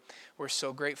We're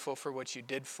so grateful for what you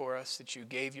did for us, that you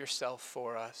gave yourself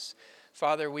for us.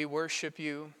 Father, we worship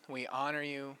you, we honor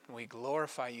you, we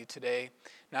glorify you today,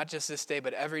 not just this day,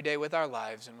 but every day with our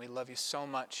lives, and we love you so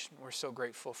much. We're so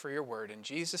grateful for your word. In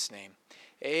Jesus' name,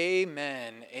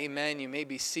 amen. Amen. You may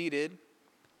be seated.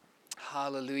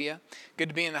 Hallelujah. Good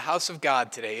to be in the house of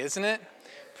God today, isn't it?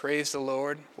 Praise the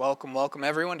Lord. Welcome, welcome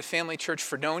everyone to Family Church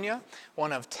Fredonia,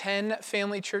 one of 10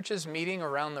 family churches meeting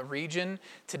around the region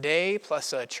today,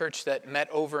 plus a church that met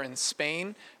over in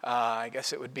Spain. I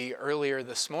guess it would be earlier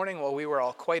this morning. Well, we were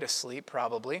all quite asleep,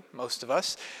 probably, most of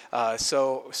us.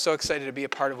 So excited to be a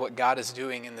part of what God is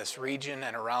doing in this region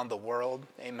and around the world.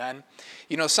 Amen.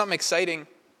 You know, something exciting.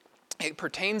 It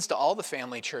pertains to all the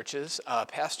family churches.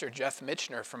 Pastor Jeff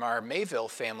Mitchner from our Mayville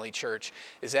family church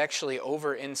is actually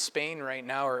over in Spain right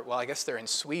now, or well, I guess they're in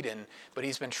Sweden, but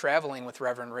he's been traveling with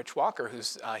Reverend Rich Walker,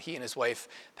 who's he and his wife,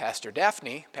 Pastor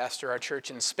Daphne, pastor our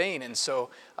church in Spain, and so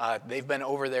they've been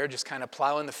over there just kind of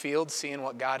plowing the field, seeing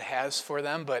what God has for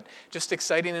them, but just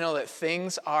exciting to know that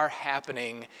things are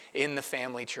happening in the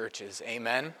family churches.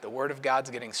 Amen. The word of God's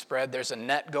getting spread. There's a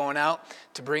net going out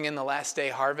to bring in the last day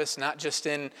harvest, not just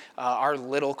in our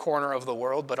little corner of the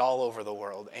world, but all over the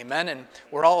world. Amen. And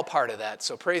we're all a part of that.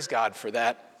 So praise God for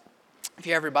that. If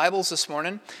you have your Bibles this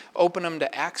morning, open them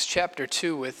to Acts chapter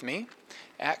 2 with me.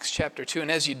 Acts chapter 2. And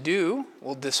as you do,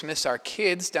 we'll dismiss our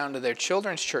kids down to their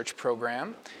children's church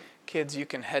program. Kids, you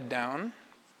can head down.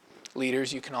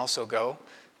 Leaders, you can also go,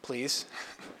 please.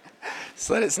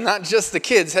 So that it's not just the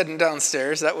kids heading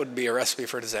downstairs. That would be a recipe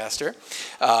for disaster.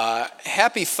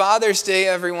 Happy Father's Day,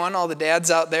 everyone. All the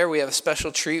dads out there, we have a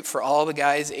special treat for all the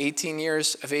guys 18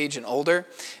 years of age and older.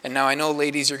 And now I know,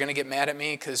 ladies, you're going to get mad at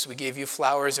me because we gave you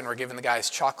flowers and we're giving the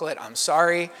guys chocolate. I'm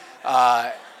sorry.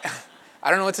 I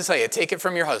don't know what to tell you. Take it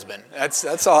from your husband.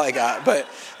 That's all I got.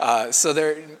 But so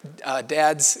there,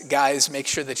 dads, guys, make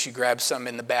sure that you grab some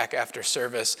in the back after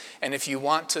service. And if you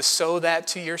want to sow that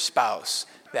to your spouse,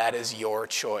 that is your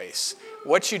choice.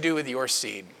 What you do with your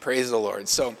seed, praise the Lord.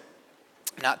 So,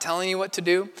 not telling you what to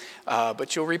do,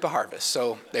 but you'll reap a harvest.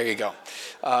 So there you go.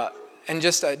 And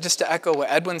just to echo what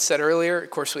Edwin said earlier,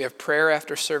 of course, we have prayer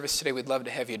after service today. We'd love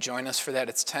to have you join us for that.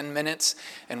 It's 10 minutes,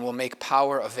 and we'll make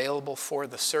power available for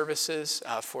the services,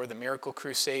 for the Miracle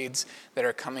Crusades that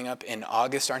are coming up in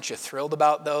August. Aren't you thrilled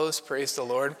about those? Praise the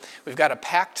Lord. We've got a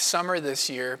packed summer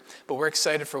this year, but we're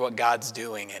excited for what God's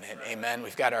doing in it. Amen.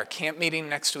 We've got our camp meeting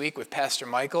next week with Pastor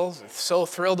Michael. So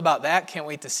thrilled about that. Can't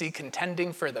wait to see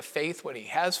Contending for the Faith, what he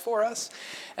has for us.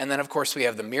 And then, of course, we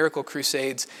have the Miracle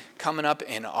Crusades coming up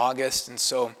in August. And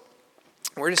so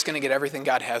we're just going to get everything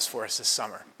God has for us this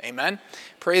summer. Amen?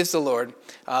 Praise the Lord.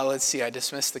 Let's see, I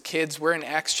dismissed the kids. We're in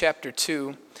Acts chapter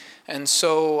 2. And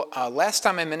so last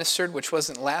time I ministered, which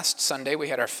wasn't last Sunday, we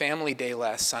had our family day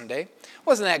last Sunday.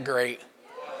 Wasn't that great?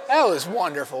 That was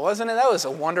wonderful, wasn't it? That was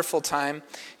a wonderful time.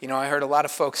 You know, I heard a lot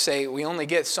of folks say, we only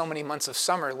get so many months of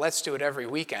summer, let's do it every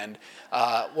weekend.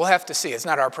 We'll have to see. It's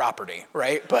not our property,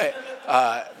 right? But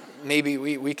maybe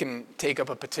we can take up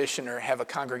a petition or have a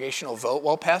congregational vote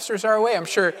while pastors are away. I'm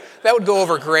sure that would go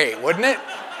over great, wouldn't it?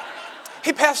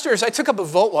 Hey, pastors, I took up a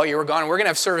vote while you were gone. We're going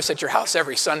to have service at your house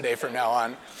every Sunday from now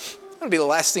on. That would be the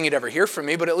last thing you'd ever hear from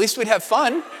me, but at least we'd have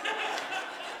fun.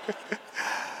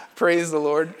 Praise the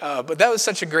Lord. But that was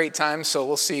such a great time, so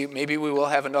we'll see. Maybe we will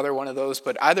have another one of those.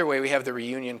 But either way, we have the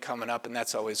reunion coming up, and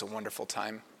that's always a wonderful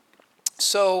time.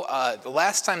 So the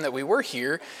last time that we were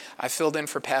here, I filled in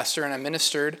for Pastor and I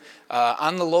ministered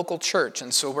on the local church.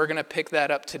 And so we're going to pick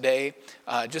that up today.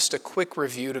 Just a quick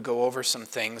review to go over some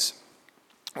things.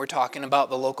 We're talking about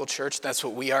the local church. That's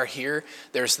what we are here.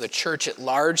 There's the church at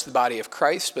large, the body of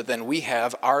Christ, but then we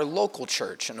have our local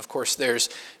church. And of course, there's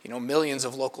millions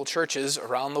of local churches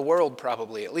around the world,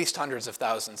 probably at least hundreds of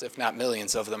thousands, if not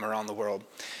millions of them around the world.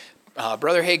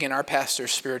 Brother Hagin, our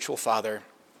pastor's spiritual father,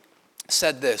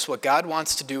 said this: what God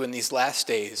wants to do in these last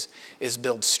days is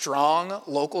build strong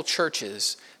local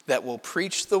churches that will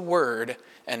preach the word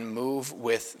and move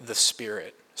with the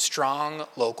Spirit. Strong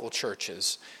local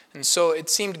churches. And so it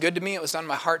seemed good to me. It was on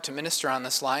my heart to minister on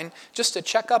this line, just to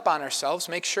check up on ourselves,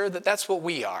 make sure that that's what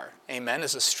we are. Amen.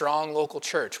 As a strong local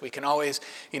church, we can always,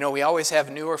 we always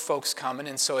have newer folks coming,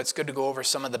 and so it's good to go over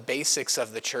some of the basics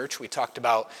of the church. We talked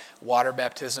about water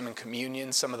baptism and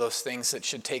communion, some of those things that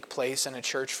should take place in a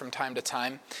church from time to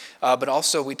time. But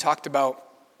also we talked about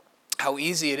how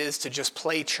easy it is to just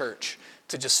play church,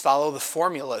 to just follow the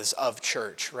formulas of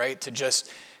church, right? To just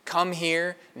come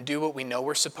here and do what we know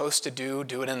we're supposed to do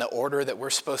it in the order that we're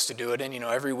supposed to do it in.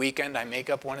 Every weekend I make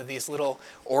up one of these little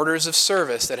orders of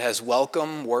service that has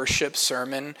welcome, worship,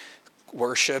 sermon,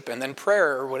 worship, and then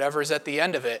prayer or whatever's at the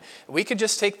end of it. We could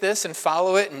just take this and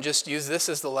follow it and just use this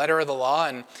as the letter of the law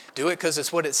and do it because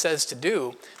it's what it says to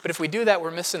do. But if we do that,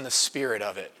 we're missing the spirit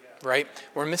of it, right?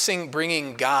 We're missing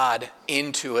bringing God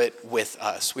into it with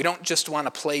us. We don't just want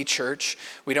to play church.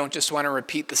 We don't just want to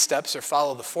repeat the steps or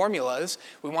follow the formulas.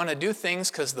 We want to do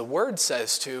things because the Word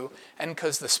says to and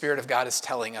because the Spirit of God is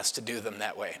telling us to do them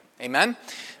that way. Amen?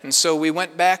 And so we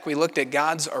went back, we looked at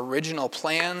God's original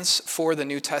plans for the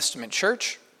New Testament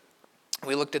church.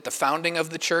 We looked at the founding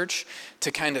of the church to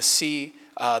kind of see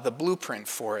the blueprint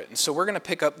for it. And so we're going to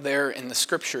pick up there in the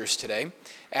scriptures today,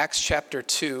 Acts chapter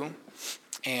 2.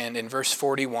 And in verse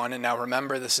 41, and now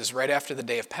remember, this is right after the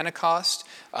day of Pentecost.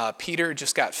 Peter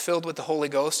just got filled with the Holy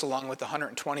Ghost along with the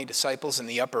 120 disciples in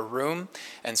the upper room.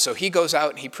 And so he goes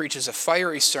out and he preaches a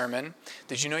fiery sermon.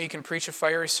 Did you know you can preach a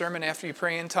fiery sermon after you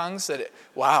pray in tongues?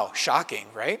 Wow, shocking,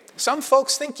 right? Some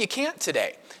folks think you can't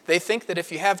today. They think that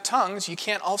if you have tongues, you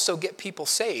can't also get people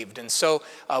saved. And so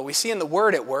we see in the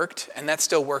Word it worked, and that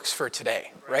still works for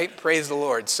today, right? Praise the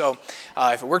Lord. So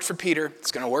if it worked for Peter,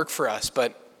 it's going to work for us.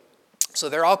 So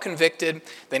they're all convicted.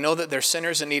 They know that they're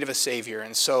sinners in need of a Savior.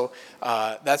 And so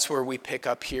that's where we pick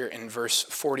up here in verse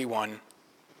 41.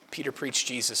 Peter preached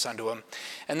Jesus unto them.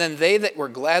 And then they that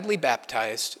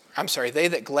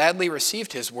gladly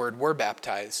received his word were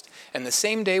baptized. And the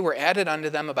same day were added unto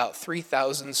them about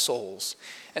 3,000 souls.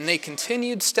 And they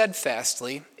continued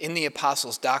steadfastly in the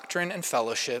apostles' doctrine and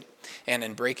fellowship, and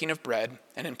in breaking of bread,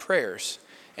 and in prayers.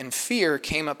 And fear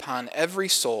came upon every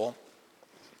soul.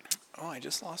 Oh, I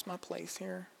just lost my place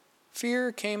here.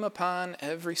 Fear came upon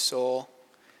every soul.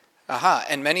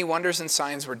 And many wonders and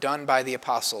signs were done by the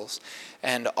apostles.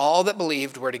 And all that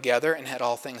believed were together and had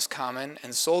all things common,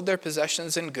 and sold their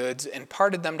possessions and goods, and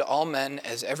parted them to all men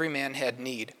as every man had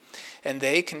need. And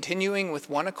they, continuing with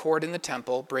one accord in the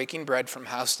temple, breaking bread from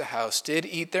house to house, did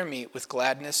eat their meat with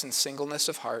gladness and singleness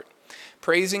of heart,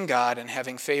 praising God and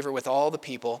having favor with all the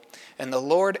people. And the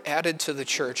Lord added to the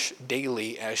church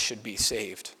daily as should be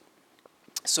saved.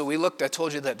 So I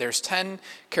told you that there's 10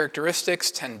 characteristics,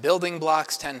 10 building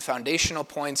blocks, 10 foundational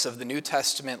points of the New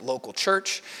Testament local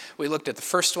church. We looked at the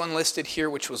first one listed here,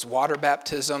 which was water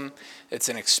baptism. It's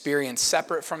an experience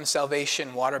separate from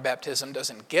salvation. Water baptism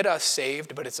doesn't get us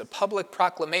saved, but it's a public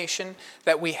proclamation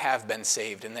that we have been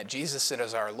saved and that Jesus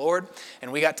is our Lord.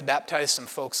 And we got to baptize some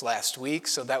folks last week,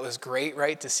 so that was great,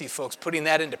 right, to see folks putting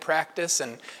that into practice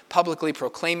and publicly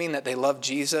proclaiming that they love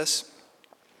Jesus.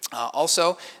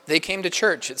 Also, they came to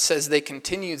church. It says they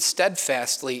continued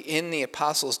steadfastly in the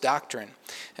apostles' doctrine.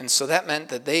 And so that meant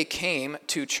that they came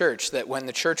to church, that when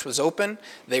the church was open,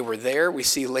 they were there. We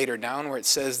see later down where it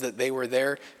says that they were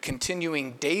there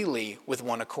continuing daily with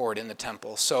one accord in the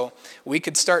temple. So we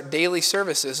could start daily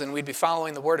services and we'd be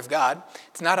following the Word of God.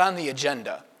 It's not on the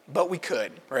agenda, but we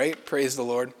could, right? Praise the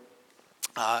Lord.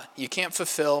 You can't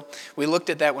fulfill. We looked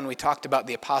at that when we talked about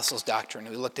the apostles' doctrine.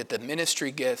 We looked at the ministry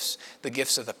gifts, the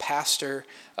gifts of the pastor,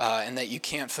 and that you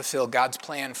can't fulfill God's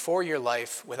plan for your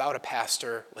life without a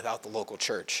pastor, without the local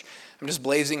church. I'm just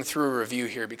blazing through a review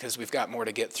here because we've got more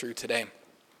to get through today.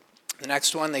 The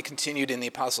next one, they continued in the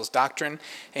apostles' doctrine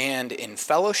and in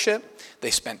fellowship.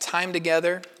 They spent time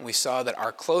together. We saw that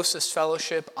our closest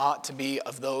fellowship ought to be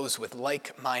of those with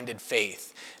like-minded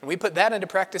faith. And we put that into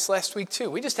practice last week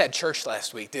too. We just had church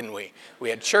last week, didn't we?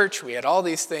 We had church, we had all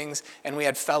these things, and we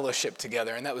had fellowship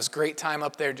together. And that was great time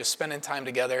up there, just spending time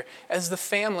together as the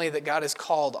family that God has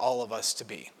called all of us to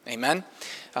be. Amen?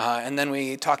 And then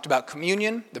we talked about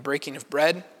communion, the breaking of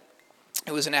bread.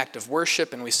 It was an act of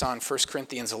worship, and we saw in 1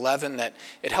 Corinthians 11 that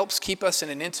it helps keep us in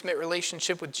an intimate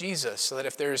relationship with Jesus, so that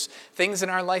if there's things in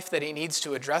our life that he needs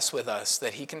to address with us,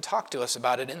 that he can talk to us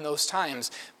about it in those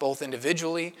times, both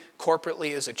individually,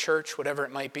 corporately as a church, whatever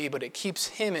it might be, but it keeps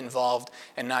him involved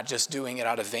and not just doing it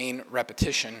out of vain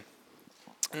repetition.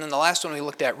 And then the last one we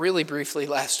looked at really briefly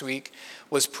last week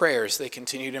was prayers. They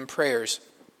continued in prayers.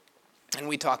 And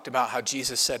we talked about how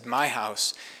Jesus said, "My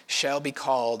house shall be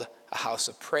called a house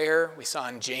of prayer." We saw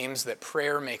in James that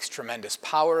prayer makes tremendous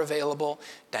power available,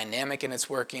 dynamic in its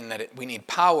working, that we need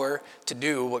power to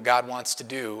do what God wants to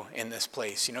do in this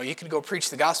place. You know, you could go preach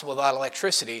the gospel without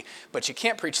electricity, but you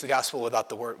can't preach the gospel without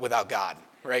the word, without God,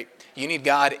 right? You need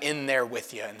God in there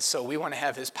with you. And so we want to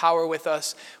have his power with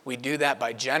us. We do that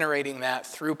by generating that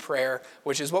through prayer,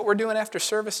 which is what we're doing after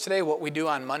service today, what we do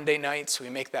on Monday nights. We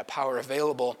make that power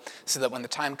available so that when the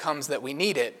time comes that we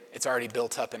need it, it's already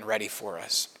built up and ready for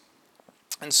us.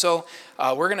 And so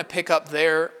we're going to pick up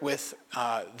there with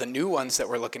the new ones that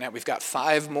we're looking at. We've got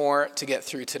 5 more to get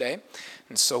through today.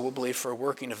 And so we'll believe for a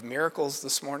working of miracles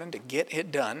this morning to get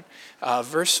it done.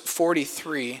 Verse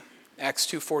 43, Acts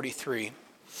 2:43.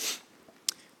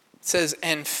 It says,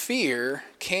 and fear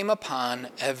came upon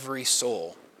every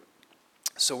soul.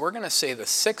 So we're going to say the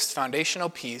sixth foundational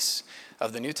piece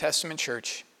of the New Testament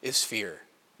church is fear.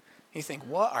 You think,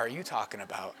 what are you talking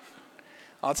about?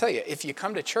 I'll tell you, if you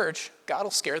come to church, God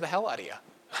will scare the hell out of you.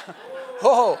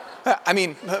 Oh, I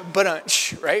mean,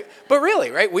 right? But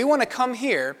really, right? We want to come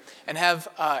here and have,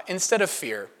 instead of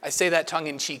fear, I say that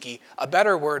tongue-in-cheeky, a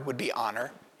better word would be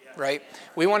honor, right?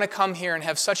 We want to come here and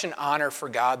have such an honor for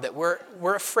God that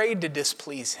we're afraid to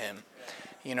displease him.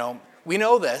 You know, we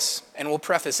know this, and we'll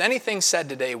preface anything said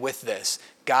today with this: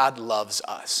 God loves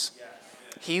us.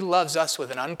 He loves us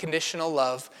with an unconditional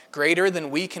love greater than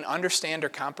we can understand or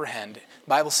comprehend. The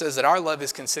Bible says that our love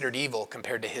is considered evil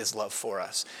compared to his love for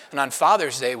us. And on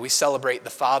Father's Day, we celebrate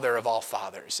the Father of all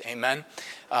fathers. Amen?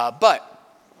 But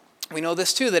we know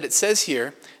this too, that it says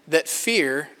here that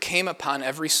fear came upon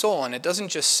every soul. And it doesn't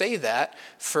just say that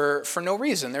for no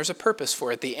reason. There's a purpose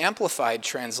for it. The Amplified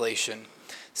translation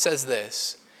says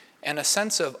this: and a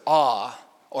sense of awe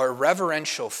or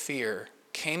reverential fear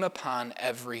came upon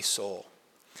every soul.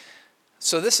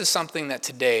 So this is something that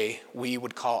today we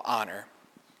would call honor.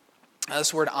 Now,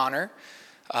 this word honor,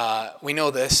 we know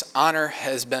this. Honor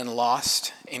has been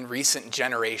lost in recent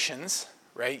generations,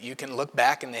 right? You can look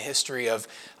back in the history of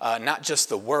not just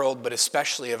the world, but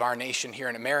especially of our nation here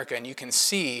in America, and you can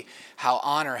see how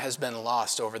honor has been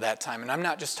lost over that time. And I'm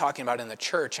not just talking about in the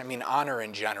church, I mean honor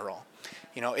in general.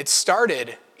 You know, it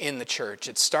started in the church.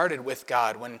 It started with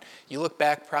God. When you look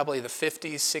back probably the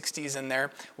 50s, 60s in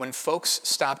there, when folks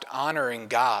stopped honoring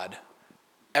God,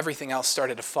 everything else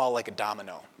started to fall like a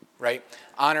domino, right?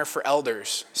 Honor for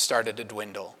elders started to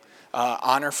dwindle.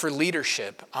 Honor for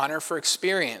leadership, honor for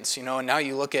experience, you know, and now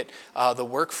you look at the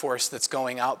workforce that's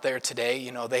going out there today,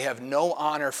 you know, they have no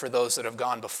honor for those that have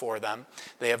gone before them.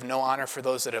 They have no honor for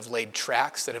those that have laid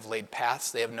tracks, that have laid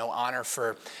paths. They have no honor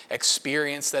for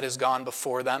experience that has gone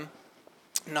before them.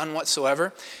 None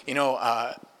whatsoever. You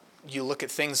know, you look at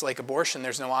things like abortion,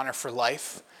 there's no honor for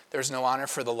life. There's no honor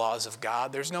for the laws of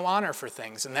God. There's no honor for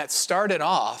things. And that started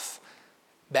off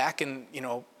back in, you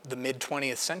know, the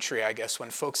mid-20th century, I guess, when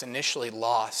folks initially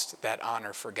lost that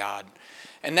honor for God.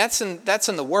 And that's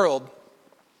in the world.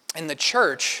 In the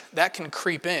church, that can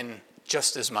creep in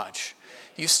just as much.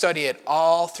 You study it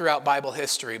all throughout Bible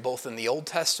history, both in the Old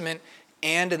Testament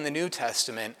and in the New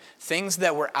Testament. Things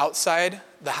that were outside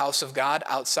the house of God,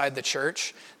 outside the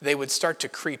church, they would start to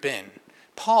creep in.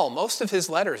 Paul, most of his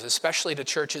letters, especially to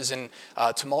churches in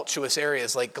tumultuous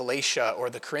areas like Galatia or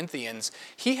the Corinthians,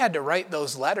 he had to write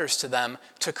those letters to them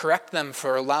to correct them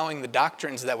for allowing the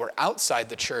doctrines that were outside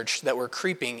the church that were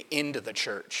creeping into the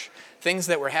church. Things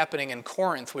that were happening in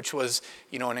Corinth, which was,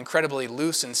 you know, an incredibly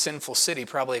loose and sinful city,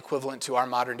 probably equivalent to our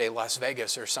modern day Las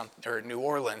Vegas or New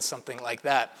Orleans, something like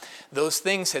that. Those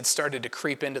things had started to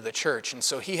creep into the church, and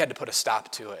so he had to put a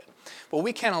stop to it. Well,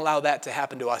 we can't allow that to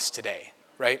happen to us today.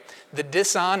 Right? The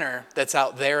dishonor that's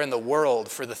out there in the world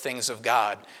for the things of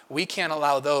God, we can't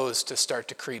allow those to start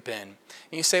to creep in. And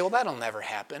you say, well, that'll never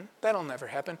happen. That'll never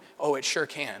happen. Oh, it sure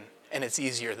can. And it's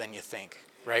easier than you think,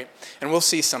 right? And we'll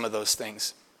see some of those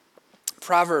things.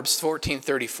 Proverbs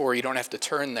 14:34, you don't have to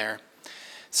turn there,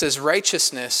 says,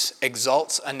 righteousness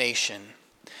exalts a nation,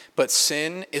 but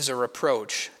sin is a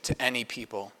reproach to any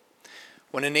people.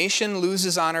 When a nation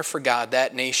loses honor for God,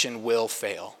 that nation will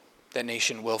fail. That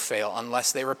nation will fail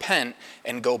unless they repent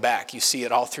and go back. You see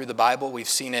it all through the Bible. We've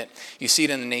seen it. You see it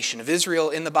in the nation of Israel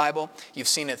in the Bible. You've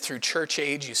seen it through church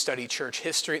age. You study church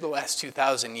history the last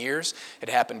 2,000 years. It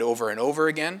happened over and over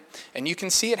again. And you can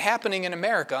see it happening in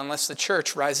America unless the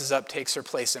church rises up, takes her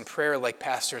place in prayer like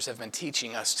pastors have been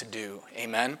teaching us to do.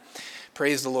 Amen?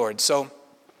 Praise the Lord. So,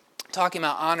 talking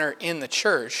about honor in the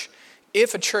church,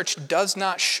 if a church does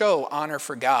not show honor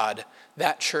for God,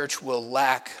 that church will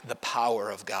lack the power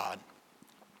of God.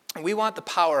 We want the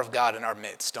power of God in our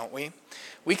midst, don't we?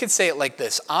 We could say it like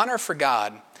this: honor for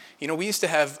God. You know, we used to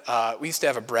have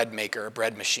a bread maker, a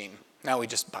bread machine. Now we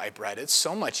just buy bread. It's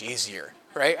so much easier,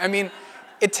 right? I mean,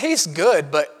 it tastes good,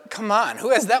 but come on,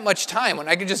 who has that much time when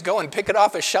I could just go and pick it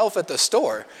off a shelf at the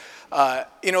store?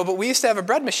 You know, but we used to have a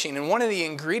bread machine, and one of the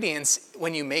ingredients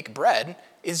when you make bread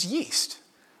is yeast.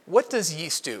 What does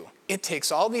yeast do? It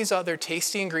takes all these other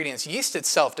tasty ingredients. Yeast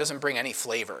itself doesn't bring any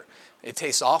flavor. It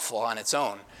tastes awful on its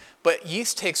own. But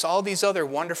yeast takes all these other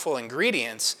wonderful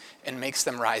ingredients and makes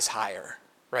them rise higher,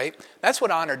 right? That's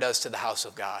what honor does to the house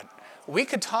of God. We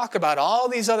could talk about all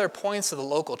these other points of the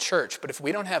local church, but if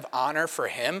we don't have honor for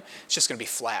him, it's just going to be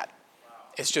flat.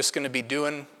 It's just going to be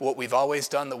doing what we've always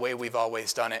done the way we've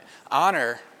always done it.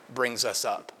 Honor brings us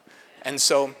up. And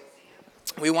so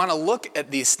we want to look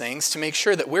at these things to make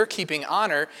sure that we're keeping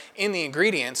honor in the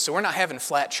ingredients so we're not having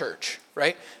flat church,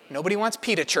 right? Nobody wants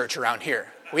pita church around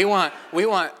here. We want,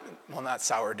 well, not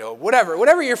sourdough,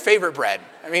 whatever your favorite bread.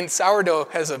 I mean, sourdough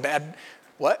has a bad,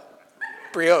 what?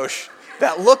 Brioche.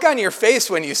 That look on your face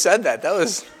when you said that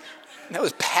was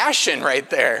passion right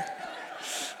there.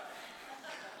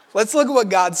 Let's look at what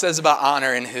God says about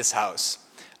honor in his house.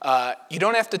 You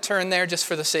don't have to turn there just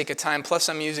for the sake of time. Plus,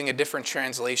 I'm using a different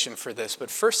translation for this. But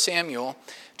 1 Samuel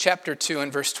chapter 2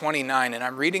 and verse 29, and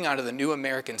I'm reading out of the New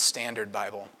American Standard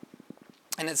Bible.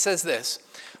 And it says this,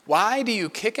 "Why do you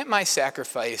kick at my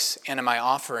sacrifice and at my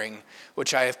offering,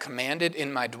 which I have commanded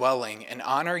in my dwelling, and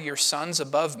honor your sons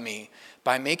above me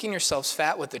by making yourselves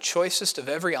fat with the choicest of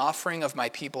every offering of my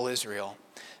people Israel?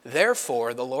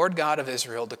 Therefore, the Lord God of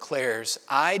Israel declares,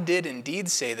 I did indeed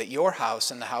say that your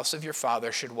house and the house of your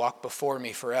father should walk before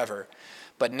me forever.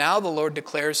 But now the Lord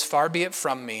declares, far be it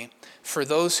from me, for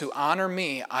those who honor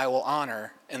me I will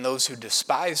honor, and those who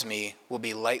despise me will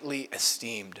be lightly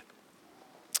esteemed."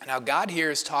 Now, God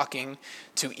here is talking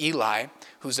to Eli,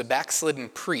 who's a backslidden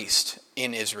priest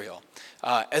in Israel.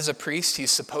 As a priest,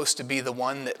 he's supposed to be the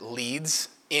one that leads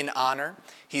in honor.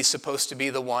 He's supposed to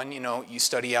be the one, you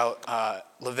study out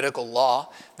Levitical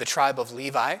law, the tribe of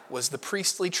Levi was the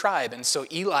priestly tribe. And so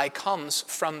Eli comes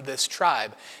from this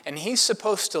tribe. And he's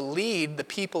supposed to lead the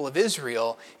people of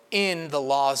Israel in the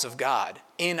laws of God,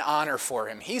 in honor for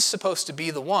him. He's supposed to be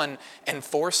the one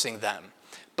enforcing them.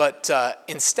 But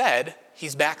instead,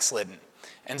 he's backslidden.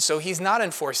 And so he's not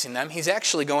enforcing them. He's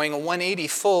actually going a 180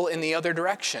 full in the other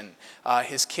direction.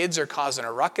 His kids are causing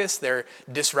a ruckus. They're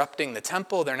disrupting the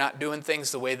temple. They're not doing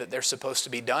things the way that they're supposed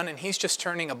to be done. And he's just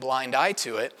turning a blind eye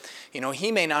to it.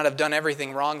 He may not have done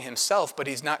everything wrong himself, but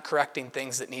he's not correcting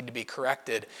things that need to be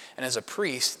corrected. And as a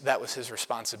priest, that was his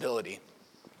responsibility.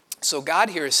 So God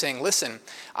here is saying, listen,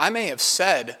 I may have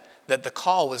said that the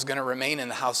call was going to remain in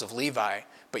the house of Levi,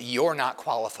 but you're not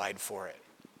qualified for it.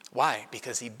 Why?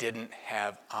 Because he didn't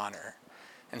have honor.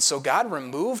 And so God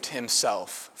removed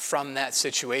himself from that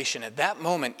situation. At that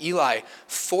moment, Eli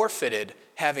forfeited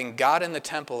having God in the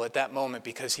temple at that moment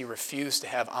because he refused to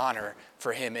have honor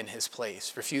for him in his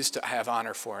place, refused to have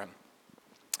honor for him.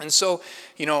 And so,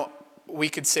 we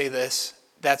could say this,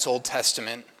 that's Old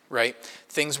Testament, right?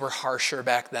 Things were harsher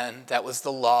back then. That was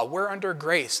the law. We're under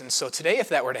grace. And so today, if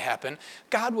that were to happen,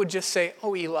 God would just say,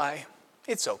 oh, Eli,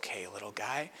 it's okay, little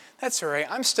guy. That's all right.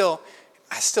 I still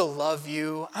love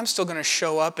you. I'm still going to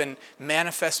show up and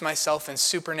manifest myself in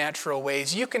supernatural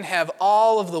ways. You can have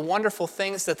all of the wonderful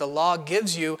things that the law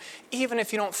gives you, even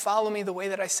if you don't follow me the way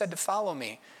that I said to follow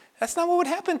me. That's not what would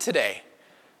happen today.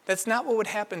 That's not what would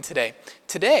happen today.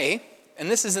 Today, and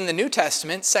this is in the New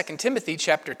Testament, 2 Timothy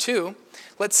chapter 2,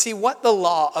 let's see what the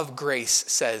law of grace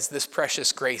says, this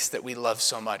precious grace that we love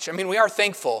so much. I mean, we are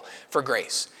thankful for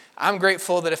grace. I'm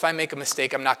grateful that if I make a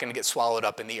mistake, I'm not going to get swallowed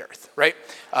up in the earth, right?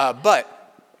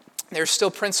 But there's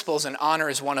still principles, and honor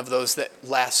is one of those that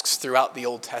lasts throughout the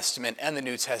Old Testament and the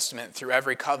New Testament, through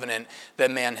every covenant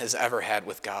that man has ever had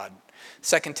with God.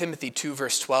 2 Timothy 2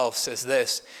 verse 12 says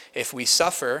this, if we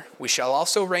suffer, we shall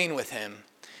also reign with him.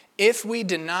 If we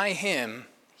deny him,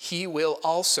 he will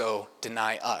also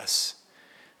deny us.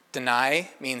 Deny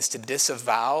means to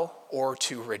disavow or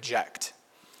to reject.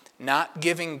 Not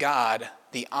giving God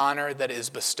the honor that is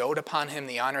bestowed upon him,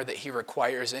 the honor that he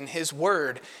requires in his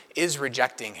word, is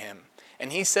rejecting him.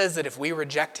 And he says that if we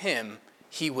reject him,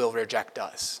 he will reject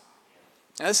us.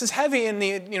 Now, this is heavy in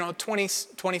the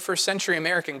 21st century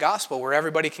American gospel, where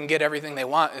everybody can get everything they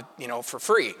want for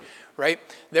free, right?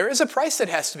 There is a price that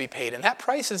has to be paid, and that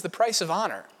price is the price of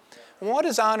honor. And what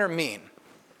does honor mean?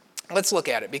 Let's look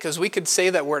at it, because we could say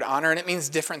that word honor, and it means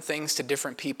different things to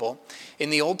different people. In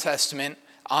the Old Testament,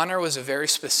 honor was a very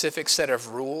specific set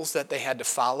of rules that they had to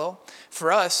follow.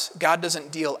 For us, God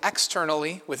doesn't deal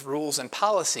externally with rules and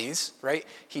policies, right?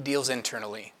 He deals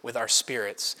internally with our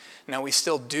spirits. Now, we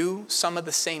still do some of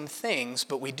the same things,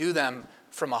 but we do them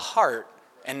from a heart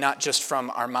and not just from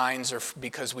our minds or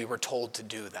because we were told to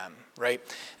do them, right?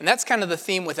 And that's kind of the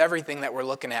theme with everything that we're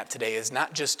looking at today, is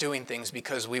not just doing things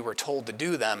because we were told to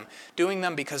do them, doing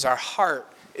them because our heart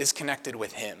is connected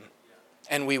with him.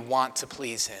 And we want to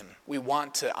please him. We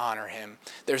want to honor him.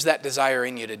 There's that desire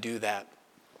in you to do that.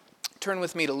 Turn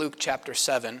with me to Luke chapter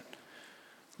 7.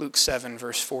 Luke 7,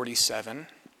 verse 37.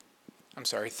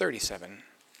 37.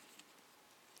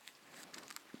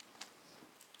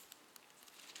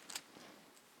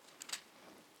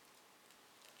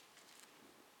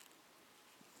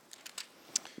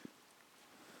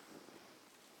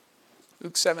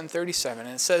 Luke 7:37, and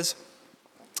it says,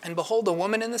 And behold, a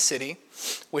woman in the city,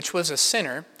 which was a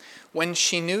sinner, when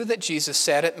she knew that Jesus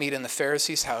sat at meat in the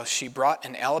Pharisee's house, she brought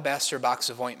an alabaster box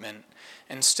of ointment,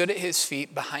 and stood at his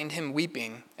feet behind him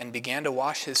weeping, and began to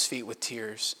wash his feet with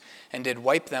tears, and did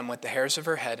wipe them with the hairs of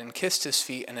her head, and kissed his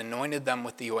feet, and anointed them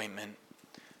with the ointment.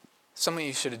 Some of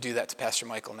you should do that to Pastor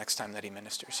Michael next time that he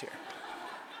ministers here.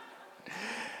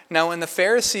 Now when the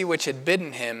Pharisee which had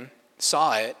bidden him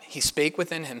saw it, he spake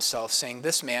within himself, saying,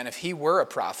 This man, if he were a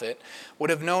prophet, would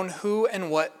have known who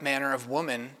and what manner of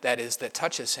woman that is that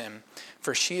touches him,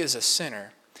 for she is a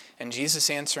sinner. And Jesus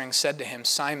answering said to him,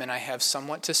 Simon, I have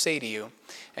somewhat to say to you.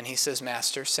 And he says,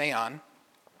 Master, say on.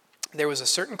 There was a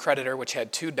certain creditor which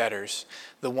had 2 debtors.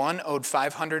 The one owed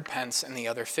 500 pence and the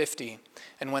other 50.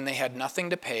 And when they had nothing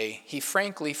to pay, he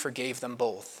frankly forgave them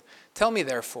both. Tell me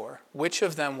therefore, which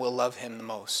of them will love him the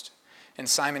most? And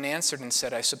Simon answered and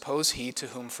said, I suppose he to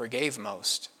whom forgave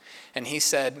most. And he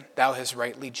said, Thou hast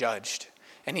rightly judged.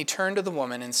 And he turned to the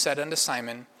woman and said unto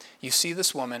Simon, You see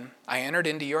this woman, I entered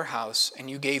into your house, and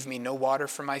you gave me no water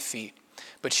for my feet,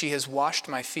 but she has washed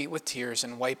my feet with tears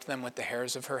and wiped them with the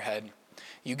hairs of her head.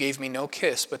 You gave me no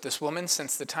kiss, but this woman,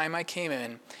 since the time I came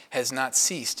in, has not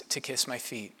ceased to kiss my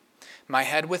feet. My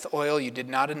head with oil you did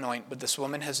not anoint, but this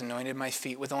woman has anointed my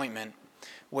feet with ointment.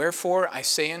 Wherefore I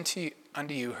say unto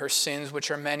you, her sins,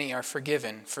 which are many, are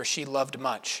forgiven, for she loved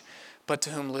much. But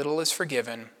to whom little is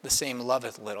forgiven, the same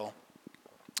loveth little.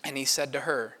 And he said to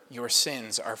her, Your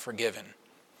sins are forgiven.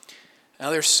 Now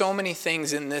there's so many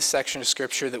things in this section of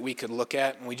Scripture that we could look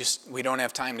at, and we don't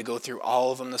have time to go through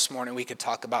all of them this morning. We could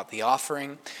talk about the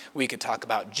offering. We could talk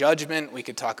about judgment. We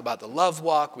could talk about the love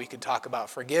walk. We could talk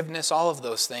about forgiveness, all of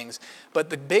those things.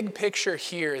 But the big picture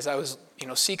here, as I was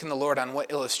seeking the Lord on what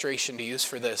illustration to use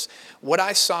for this, what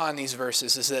I saw in these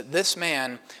verses is that this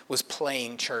man was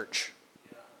playing church.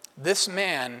 This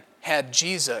man had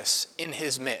Jesus in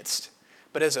his midst.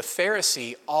 But as a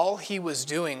Pharisee, all he was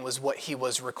doing was what he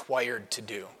was required to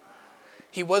do.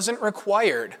 He wasn't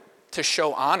required to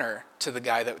show honor to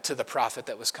the prophet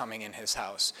that was coming in his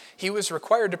house. He was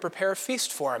required to prepare a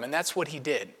feast for him, and that's what he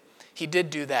did. He did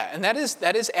do that. And that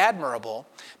is admirable,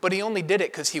 but he only did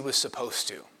it because he was supposed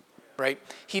to, right?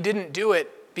 He didn't do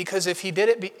it because if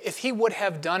he would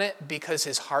have done it because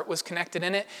his heart was connected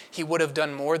in it, he would have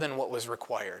done more than what was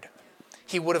required.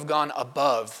 He would have gone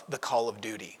above the call of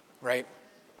duty, right?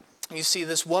 You see,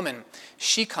 this woman,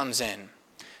 she comes in.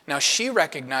 Now, she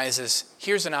recognizes,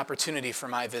 here's an opportunity for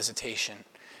my visitation.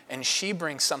 And she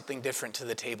brings something different to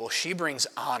the table. She brings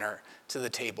honor to the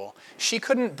table. She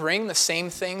couldn't bring the same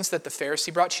things that the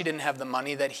Pharisee brought. She didn't have the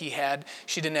money that he had.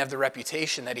 She didn't have the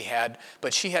reputation that he had.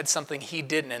 But she had something he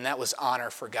didn't, and that was honor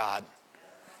for God.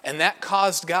 And that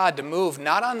caused God to move,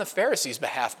 not on the Pharisee's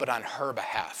behalf, but on her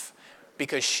behalf.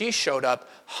 Because she showed up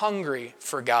hungry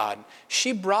for God.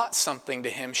 She brought something to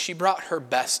him. She brought her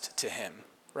best to him,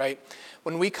 right?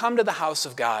 When we come to the house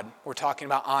of God, we're talking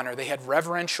about honor. They had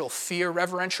reverential fear,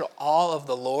 reverential awe of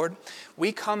the Lord.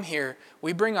 We come here,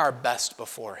 we bring our best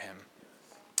before him.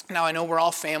 Now, I know we're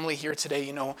all family here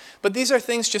today, but these are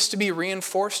things just to be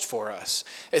reinforced for us,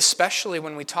 especially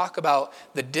when we talk about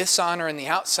the dishonor in the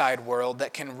outside world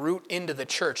that can root into the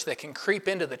church, that can creep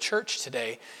into the church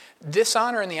today.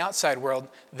 Dishonor in the outside world,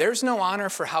 there's no honor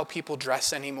for how people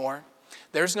dress anymore.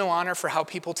 There's no honor for how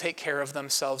people take care of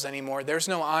themselves anymore. There's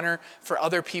no honor for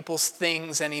other people's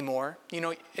things anymore.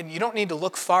 And you don't need to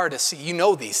look far to see,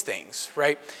 these things,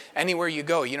 right? Anywhere you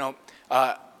go,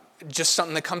 just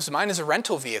something that comes to mind is a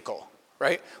rental vehicle,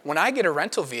 right? When I get a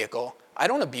rental vehicle, I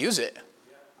don't abuse it.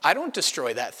 I don't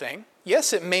destroy that thing.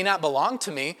 Yes, it may not belong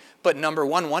to me, but number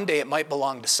one day it might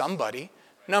belong to somebody.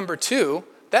 Number two,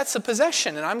 that's a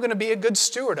possession, and I'm going to be a good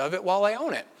steward of it while I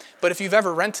own it. But if you've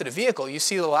ever rented a vehicle, you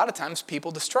see a lot of times people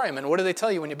destroy them. And what do they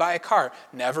tell you when you buy a car?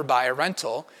 Never buy a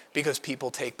rental because people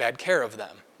take bad care of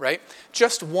them, right?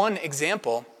 Just one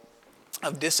example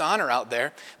of dishonor out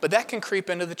there, but that can creep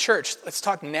into the church. Let's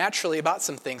talk naturally about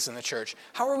some things in the church.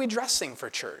 How are we dressing for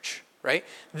church? Right?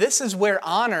 This is where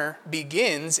honor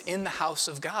begins in the house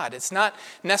of God. It's not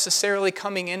necessarily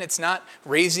coming in. It's not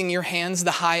raising your hands the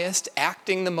highest,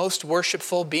 acting the most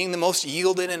worshipful, being the most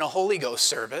yielded in a Holy Ghost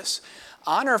service.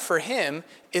 Honor for him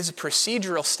is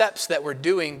procedural steps that we're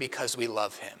doing because we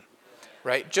love him.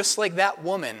 Right? Just like that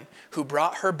woman who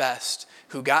brought her best,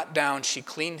 who got down, she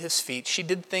cleaned his feet. She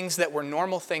did things that were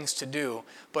normal things to do,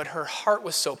 but her heart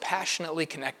was so passionately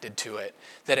connected to it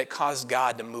that it caused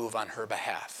God to move on her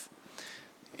behalf.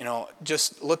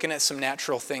 Just looking at some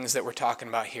natural things that we're talking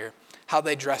about here, how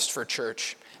they dressed for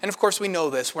church. And of course, we know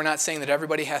this. We're not saying that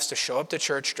everybody has to show up to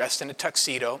church dressed in a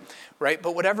tuxedo, right?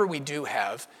 But whatever we do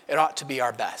have, it ought to be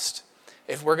our best.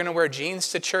 If we're going to wear jeans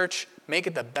to church, make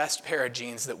it the best pair of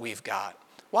jeans that we've got.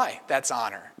 Why? That's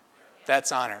honor.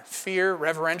 That's honor. Fear,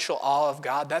 reverential awe of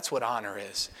God, that's what honor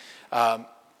is.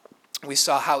 We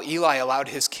saw how Eli allowed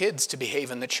his kids to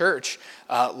behave in the church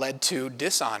led to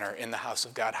dishonor in the house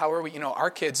of God. How are we,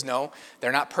 our kids know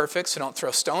they're not perfect, so don't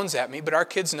throw stones at me, but our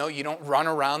kids know you don't run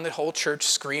around the whole church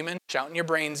screaming, shouting your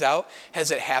brains out. Has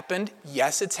it happened?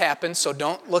 Yes, it's happened, so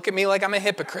don't look at me like I'm a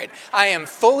hypocrite. I am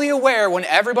fully aware when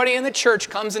everybody in the church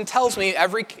comes and tells me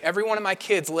every one of my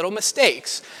kids' little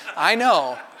mistakes. I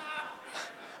know.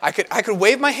 I could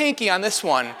wave my hanky on this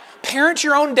one. Parent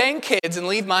your own dang kids and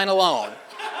leave mine alone.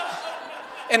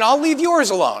 And I'll leave yours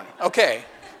alone. Okay.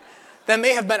 I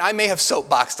may have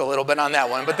soapboxed a little bit on that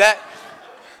one, but that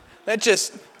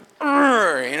just,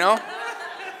 At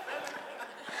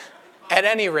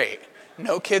any rate,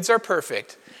 no kids are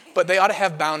perfect, but they ought to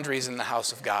have boundaries in the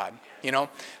house of God.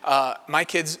 My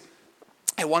kids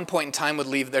at one point in time would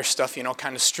leave their stuff,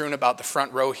 kind of strewn about the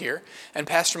front row here. And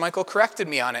Pastor Michael corrected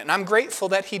me on it. And I'm grateful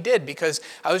that he did, because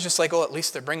I was just like, at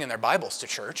least they're bringing their Bibles to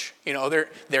church.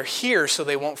 They're here so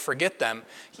they won't forget them.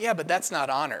 Yeah, but that's not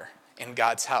honor in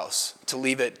God's house, to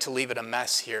leave it a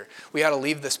mess here. We ought to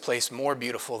leave this place more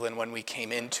beautiful than when we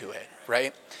came into it,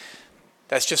 right?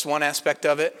 That's just one aspect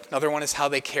of it. Another one is how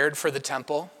they cared for the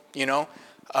temple.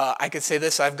 I could say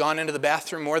this, I've gone into the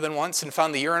bathroom more than once and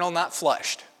found the urinal not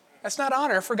flushed. That's not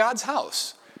honor for God's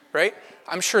house, right?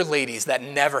 I'm sure, ladies, that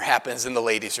never happens in the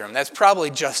ladies' room. That's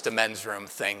probably just a men's room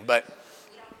thing, but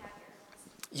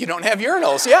you don't have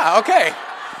urinals. Yeah, okay.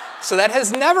 So that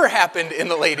has never happened in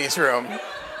the ladies' room.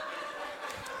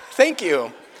 Thank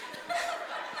you.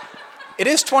 It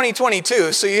is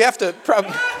 2022, so you have to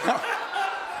probably... No.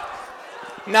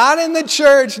 Not in the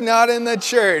church, not in the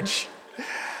church.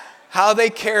 How they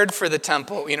cared for the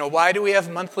temple. Why do we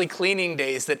have monthly cleaning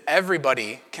days that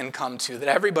everybody can come to, that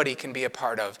everybody can be a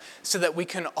part of, so that we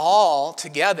can all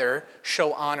together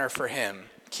show honor for him.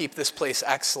 Keep this place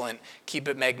excellent, keep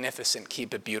it magnificent,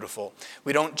 keep it beautiful.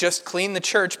 We don't just clean the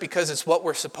church because it's what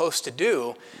we're supposed to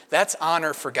do. That's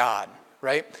honor for God,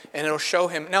 right? And it'll show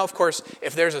him. Now, of course,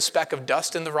 if there's a speck of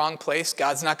dust in the wrong place,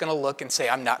 God's not going to look and say,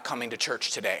 I'm not coming to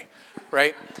church today,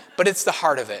 right? But it's the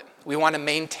heart of it. We want to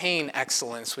maintain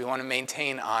excellence. We want to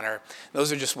maintain honor.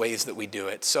 Those are just ways that we do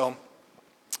it. So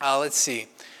let's see.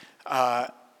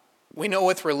 We know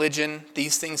with religion,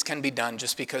 these things can be done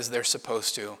just because they're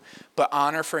supposed to. But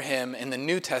honor for him in the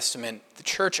New Testament, the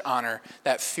church honor,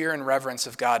 that fear and reverence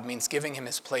of God means giving him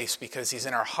his place because he's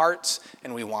in our hearts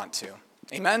and we want to.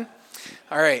 Amen?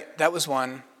 All right, that was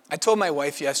one. I told my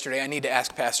wife yesterday I need to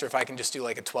ask Pastor if I can just do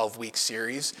like a 12-week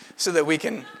series so that we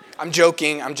can... I'm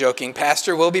joking.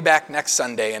 Pastor will be back next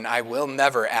Sunday, and I will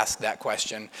never ask that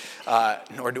question,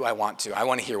 nor do I want to. I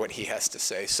want to hear what he has to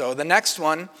say. So the next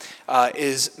one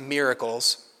is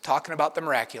miracles, talking about the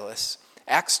miraculous.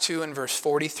 Acts 2 and verse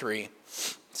 43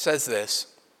 says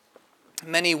this,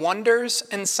 many wonders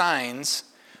and signs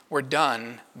were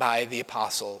done by the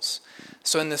apostles.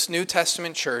 So in this New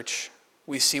Testament church,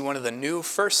 we see one of the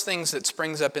first things that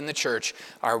springs up in the church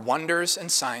are wonders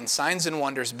and signs and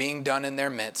wonders being done in their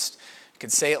midst. You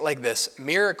could say it like this,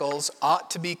 miracles ought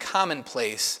to be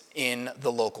commonplace in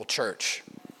the local church.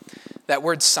 That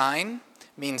word sign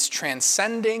means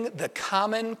transcending the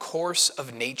common course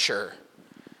of nature.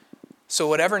 So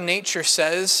whatever nature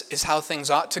says is how things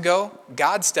ought to go,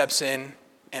 God steps in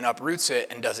and uproots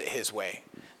it and does it his way.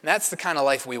 And that's the kind of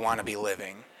life we want to be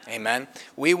living. Amen.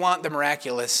 We want the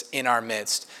miraculous in our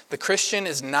midst. The Christian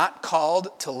is not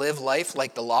called to live life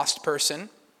like the lost person.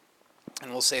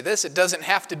 And we'll say this, it doesn't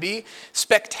have to be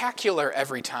spectacular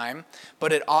every time,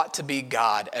 but it ought to be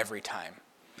God every time.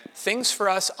 Things for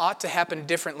us ought to happen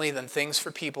differently than things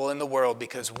for people in the world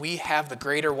because we have the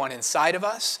greater one inside of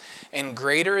us, and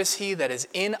greater is he that is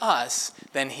in us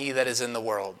than he that is in the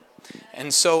world.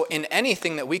 And so in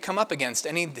anything that we come up against,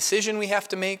 any decision we have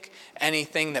to make,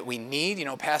 anything that we need,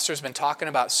 Pastor's been talking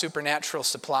about supernatural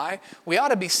supply, we ought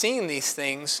to be seeing these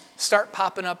things start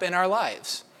popping up in our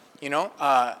lives.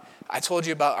 I told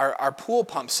you about our pool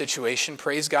pump situation.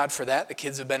 Praise God for that. The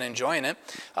kids have been enjoying it.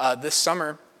 This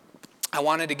summer, I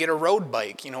wanted to get a road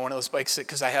bike, one of those bikes,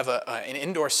 because I have an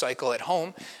indoor cycle at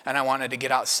home, and I wanted to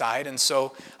get outside. And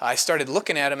so I started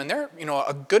looking at them, and they're,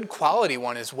 a good quality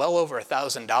one is well over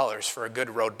 $1,000 for a good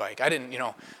road bike. I didn't,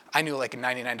 I knew like a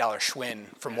 $99 Schwinn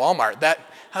from Walmart.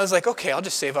 I was like, okay, I'll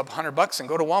just save up $100 and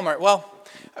go to Walmart. Well,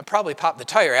 I probably popped the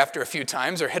tire after a few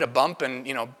times or hit a bump and,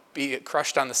 be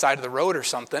crushed on the side of the road or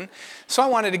something. So I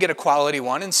wanted to get a quality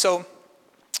one, and so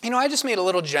I just made a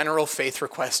little general faith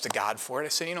request to God for it. I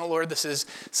said, Lord, this is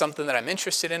something that I'm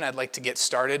interested in. I'd like to get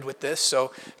started with this.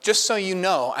 So just so you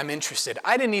know, I'm interested.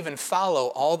 I didn't even follow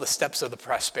all the steps of the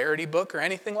prosperity book or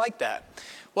anything like that.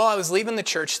 Well, I was leaving the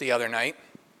church the other night,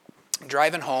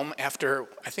 driving home after,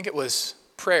 I think it was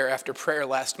after prayer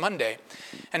last Monday.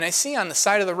 And I see on the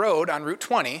side of the road on Route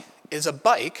 20 is a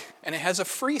bike, and it has a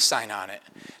free sign on it.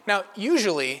 Now,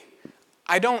 usually,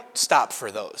 I don't stop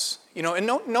for those. And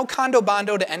no condo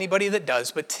bondo to anybody that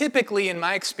does, but typically in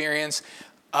my experience,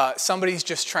 somebody's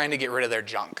just trying to get rid of their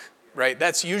junk, right?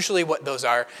 That's usually what those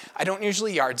are. I don't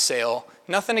usually yard sale.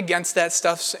 Nothing against that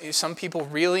stuff. Some people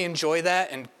really enjoy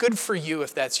that, and good for you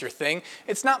if that's your thing.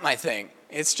 It's not my thing.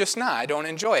 It's just not. I don't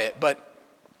enjoy it. But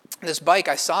this bike,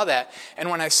 I saw that, and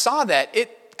when I saw that,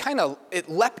 it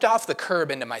leapt off the curb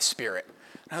into my spirit.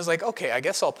 And I was like, okay, I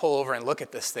guess I'll pull over and look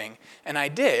at this thing. And I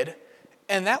did.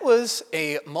 And that was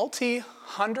a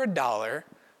multi-$100,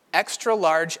 extra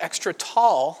large, extra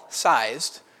tall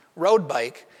sized road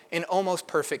bike in almost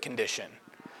perfect condition.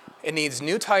 It needs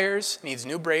new tires, needs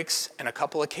new brakes, and a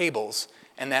couple of cables,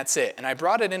 and that's it. And I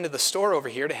brought it into the store over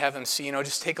here to have him see,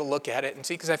 just take a look at it and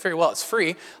see, because I figured, well, it's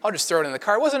free. I'll just throw it in the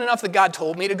car. It wasn't enough that God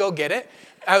told me to go get it.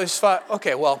 I was thought,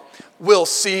 okay, well, we'll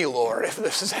see, Lord, if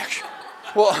this is actually,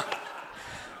 well,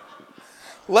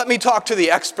 let me talk to the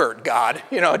expert, God,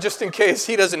 just in case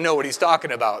he doesn't know what he's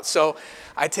talking about. So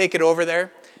I take it over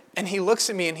there, and he looks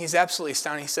at me, and he's absolutely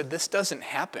astounded. He said, this doesn't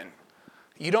happen.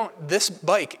 This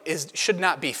bike should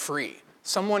not be free.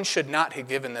 Someone should not have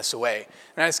given this away.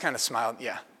 And I just kind of smiled.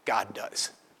 Yeah, God does,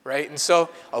 right? And so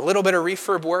a little bit of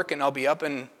refurb work, and I'll be up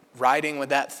and riding with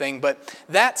that thing. But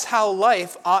that's how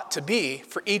life ought to be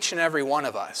for each and every one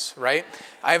of us, right?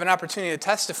 I have an opportunity to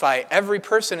testify. Every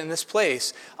person in this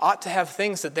place ought to have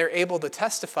things that they're able to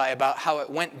testify about how it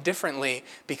went differently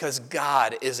because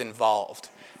God is involved,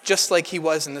 just like he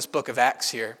was in this book of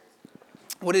Acts here.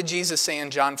 What did Jesus say in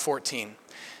John 14?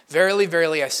 Verily,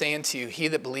 verily, I say unto you, he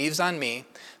that believes on me,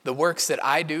 the works that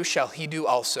I do shall he do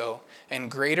also,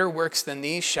 and greater works than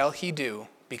these shall he do,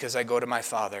 because I go to my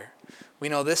Father. We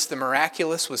know this, the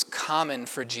miraculous was common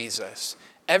for Jesus.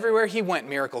 Everywhere he went,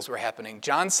 miracles were happening.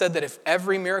 John said that if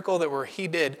every miracle that he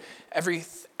did, every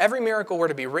miracle were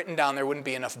to be written down, there wouldn't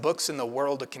be enough books in the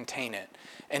world to contain it.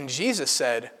 And Jesus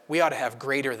said we ought to have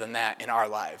greater than that in our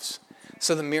lives.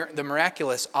 So the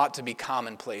miraculous ought to be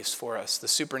commonplace for us. The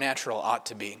supernatural ought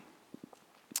to be.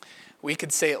 We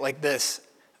could say it like this.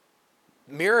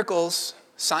 Miracles,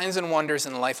 signs and wonders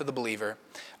in the life of the believer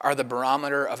are the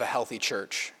barometer of a healthy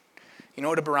church. You know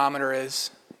what a barometer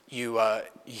is? You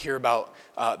hear about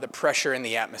the pressure in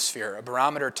the atmosphere. A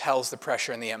barometer tells the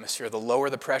pressure in the atmosphere. The lower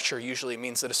the pressure usually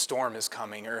means that a storm is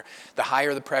coming, or the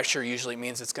higher the pressure usually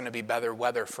means it's going to be better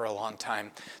weather for a long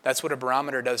time. That's what a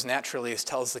barometer does naturally, is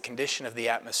tells the condition of the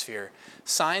atmosphere.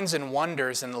 Signs and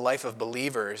wonders in the life of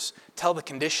believers tell the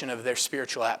condition of their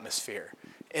spiritual atmosphere,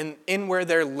 in where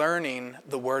they're learning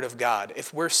the Word of God.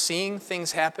 If we're seeing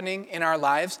things happening in our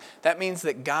lives, that means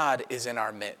that God is in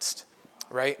our midst,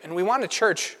 right? And we want a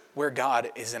church where God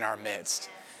is in our midst.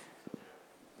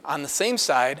 On the same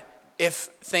side, if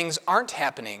things aren't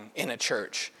happening in a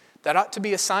church, that ought to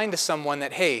be a sign to someone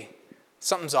that, hey,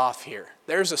 something's off here.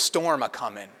 There's a storm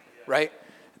a-coming, right?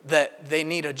 That they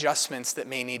need adjustments that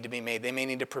may need to be made. They may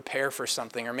need to prepare for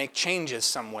something or make changes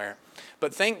somewhere.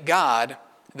 But thank God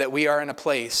that we are in a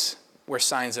place where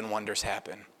signs and wonders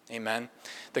happen. Amen.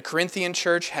 The Corinthian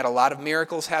church had a lot of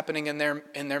miracles happening in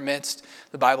their midst.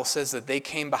 The Bible says that they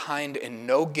came behind in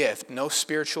no gift, no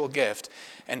spiritual gift,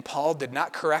 and Paul did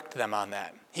not correct them on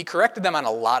that. He corrected them on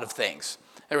a lot of things.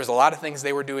 There was a lot of things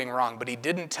they were doing wrong, but he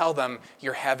didn't tell them,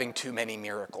 you're having too many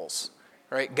miracles.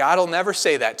 Right? God will never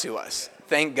say that to us.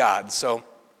 Thank God. So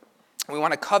we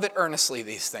want to covet earnestly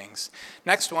these things.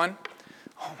 Next one.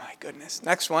 Oh my goodness.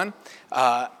 Next one.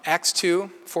 Acts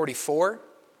 2:44.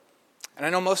 And I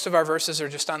know most of our verses are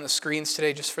just on the screens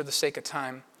today just for the sake of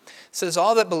time. It says,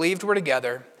 all that believed were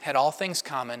together, had all things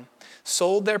common,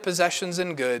 sold their possessions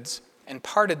and goods, and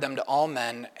parted them to all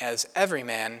men as every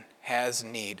man has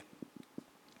need.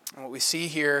 And what we see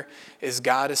here is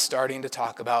God is starting to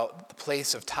talk about the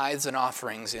place of tithes and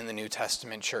offerings in the New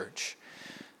Testament church.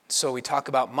 So we talk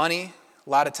about money. A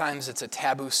lot of times it's a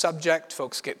taboo subject.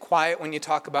 Folks get quiet when you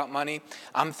talk about money.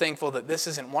 I'm thankful that this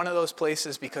isn't one of those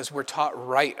places because we're taught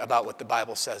right about what the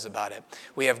Bible says about it.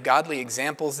 We have godly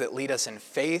examples that lead us in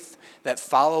faith, that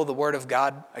follow the Word of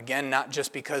God, again, not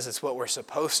just because it's what we're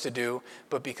supposed to do,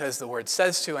 but because the Word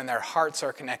says to and their hearts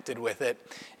are connected with it.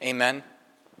 Amen.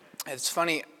 It's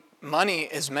funny, money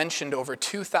is mentioned over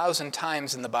 2,000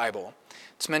 times in the Bible.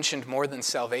 It's mentioned more than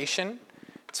salvation.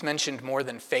 It's mentioned more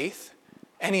than faith.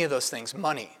 any of those things,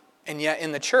 money. And yet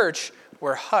in the church,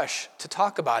 we're hush to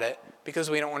talk about it because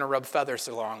we don't want to rub feathers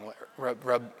the wrong way,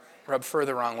 rub fur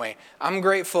the wrong way. I'm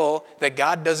grateful that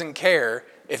God doesn't care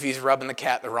if he's rubbing the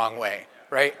cat the wrong way,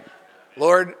 right?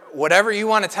 Lord, whatever you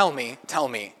want to tell me, tell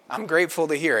me. I'm grateful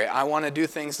to hear it. I want to do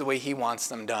things the way he wants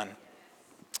them done.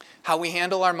 How we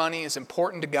handle our money is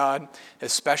important to God,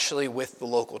 especially with the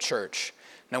local church.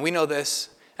 Now we know this,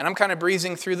 and I'm kind of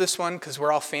breezing through this one because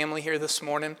we're all family here this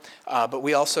morning, but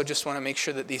we also just want to make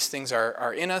sure that these things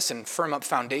are in us and firm up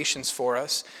foundations for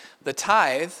us. The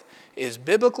tithe is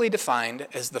biblically defined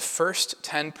as the first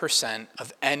 10%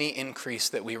 of any increase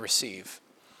that we receive.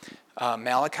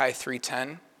 Malachi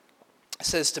 3:10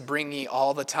 says to bring ye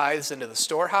all the tithes into the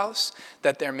storehouse,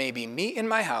 that there may be meat in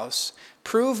my house.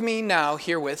 Prove me now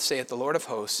herewith, saith the Lord of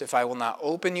hosts, if I will not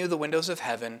open you the windows of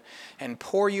heaven and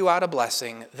pour you out a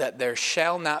blessing, that there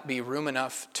shall not be room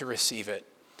enough to receive it.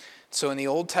 So in the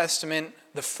Old Testament,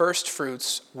 the first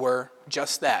fruits were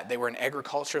just that. They were an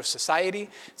agricultural society.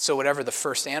 So whatever the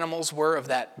first animals were of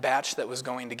that batch that was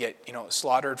going to get,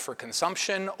 slaughtered for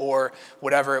consumption, or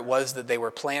whatever it was that they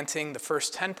were planting, the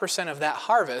first 10% of that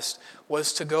harvest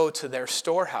was to go to their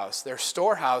storehouse. Their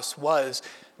storehouse was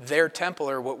their temple,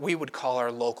 or what we would call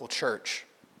our local church.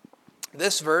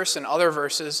 This verse and other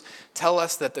verses tell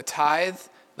us that the tithe,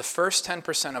 the first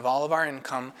 10% of all of our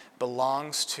income,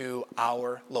 belongs to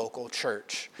our local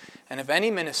church. And if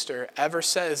any minister ever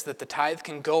says that the tithe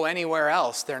can go anywhere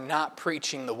else, they're not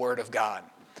preaching the word of God.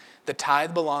 The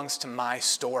tithe belongs to my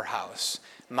storehouse.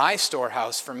 My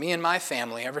storehouse, for me and my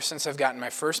family, ever since I've gotten my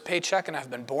first paycheck and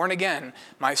I've been born again,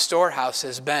 my storehouse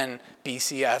has been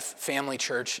BCF, Family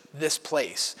Church, this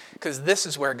place. Because this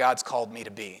is where God's called me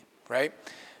to be, right?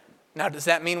 Now, does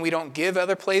that mean we don't give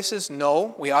other places?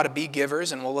 No, we ought to be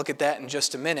givers, and we'll look at that in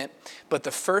just a minute. But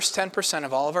the first 10%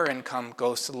 of all of our income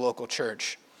goes to the local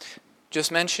church. Just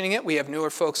mentioning it, we have newer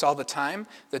folks all the time.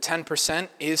 The 10%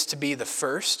 is to be the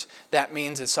first. That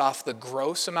means it's off the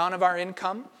gross amount of our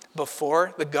income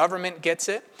before the government gets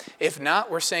it. If not,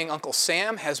 we're saying Uncle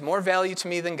Sam has more value to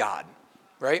me than God,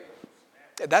 right?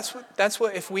 That's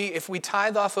what if we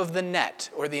tithe off of the net,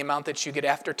 or the amount that you get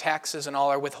after taxes and all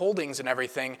our withholdings and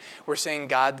everything, we're saying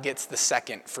God gets the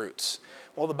second fruits.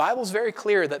 Well, the Bible's very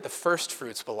clear that the first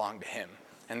fruits belong to him.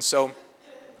 And so,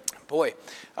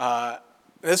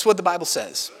 this is what the Bible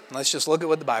says. Let's just look at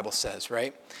what the Bible says,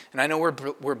 right? And I know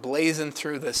we're blazing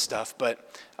through this stuff,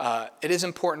 but it is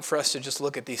important for us to just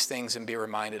look at these things and be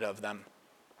reminded of them.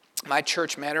 My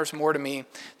church matters more to me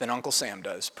than Uncle Sam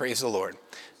does. Praise the Lord.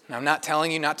 Now, I'm not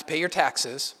telling you not to pay your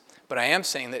taxes, but I am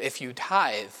saying that if you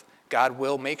tithe, God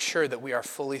will make sure that we are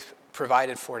fully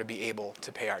provided for to be able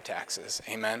to pay our taxes.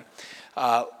 Amen.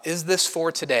 Is this for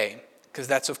today? Because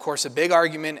that's, of course, a big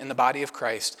argument in the body of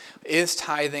Christ. Is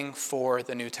tithing for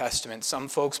the New Testament? Some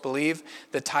folks believe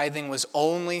that tithing was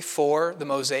only for the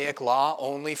Mosaic law,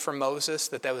 only for Moses,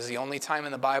 that was the only time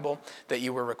in the Bible that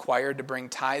you were required to bring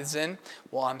tithes in.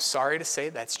 Well, I'm sorry to say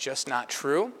that's just not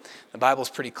true. The Bible's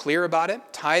pretty clear about it.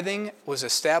 Tithing was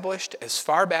established as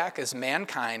far back as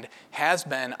mankind has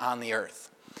been on the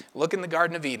earth. Look in the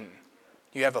Garden of Eden.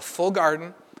 You have a full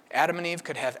garden. Adam and Eve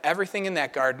could have everything in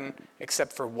that garden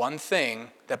except for one thing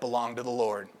that belonged to the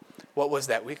Lord. What was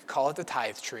that? We could call it the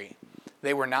tithe tree.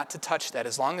 They were not to touch that.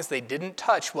 As long as they didn't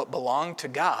touch what belonged to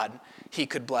God, he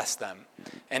could bless them.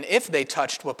 And if they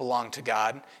touched what belonged to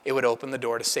God, it would open the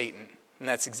door to Satan. And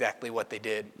that's exactly what they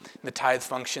did. The tithe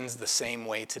functions the same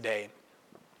way today.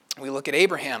 We look at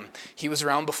Abraham. He was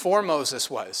around before Moses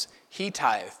was. He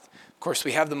tithed. Of course,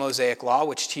 we have the Mosaic Law,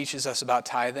 which teaches us about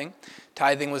tithing.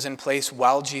 Tithing was in place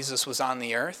while Jesus was on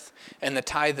the earth, and the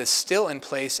tithe is still in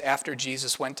place after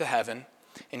Jesus went to heaven.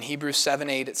 In Hebrews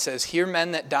 7:8, it says, "Here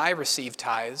men that die receive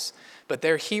tithes, but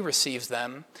there he receives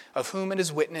them, of whom it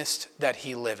is witnessed that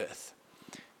he liveth."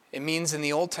 It means in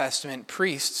the Old Testament,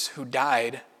 priests who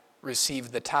died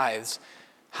received the tithes.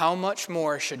 How much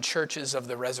more should churches of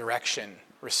the resurrection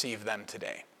receive them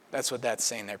today? That's what that's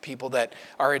saying there. People that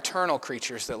are eternal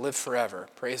creatures that live forever.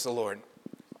 Praise the Lord.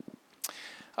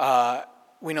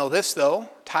 We know this, though.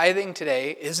 Tithing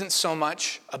today isn't so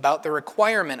much about the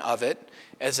requirement of it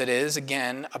as it is,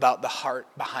 again, about the heart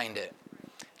behind it.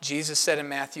 Jesus said in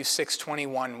Matthew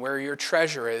 6:21, "Where your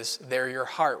treasure is, there your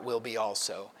heart will be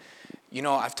also."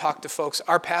 I've talked to folks.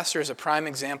 Our pastor is a prime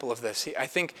example of this. I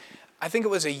think it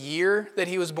was a year that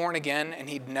he was born again, and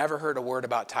he'd never heard a word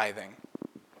about tithing.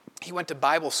 He went to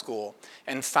Bible school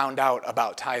and found out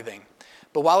about tithing.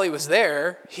 But while he was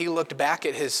there, he looked back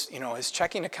at his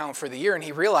checking account for the year, and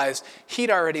he realized he'd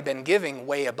already been giving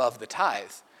way above the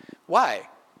tithe. Why?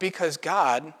 Because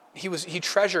he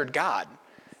treasured God.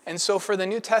 And so for the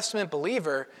New Testament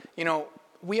believer,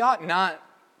 we ought not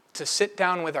to sit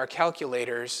down with our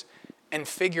calculators and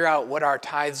figure out what our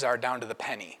tithes are down to the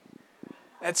penny.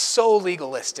 That's so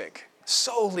legalistic,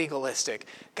 so legalistic.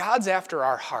 God's after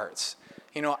our hearts.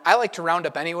 I like to round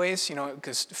up anyways,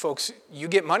 because folks, you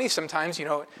get money sometimes,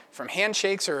 from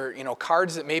handshakes or,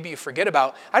 cards that maybe you forget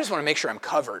about. I just want to make sure I'm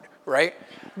covered, right?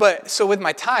 But so with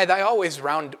my tithe, I always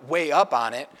round way up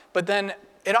on it. But then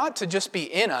it ought to just be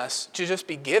in us to just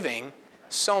be giving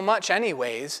so much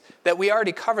anyways that we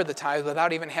already cover the tithe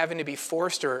without even having to be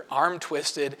forced or arm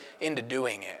twisted into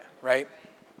doing it, right?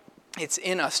 It's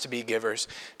in us to be givers.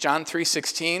 John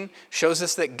 3:16 shows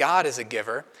us that God is a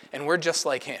giver and we're just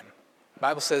like him. The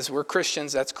Bible says we're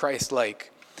Christians, that's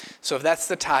Christ-like. So if that's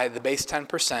the tithe, the base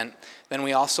 10%, then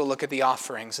we also look at the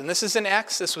offerings. And this is in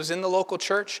Acts. This was in the local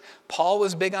church. Paul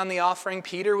was big on the offering.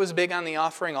 Peter was big on the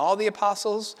offering. All the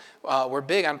apostles were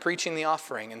big on preaching the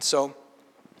offering. And so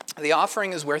the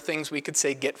offering is where things we could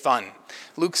say get fun.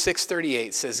 Luke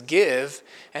 6:38 says, "Give,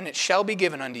 and it shall be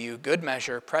given unto you, good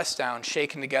measure, pressed down,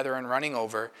 shaken together, and running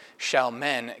over, shall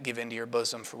men give into your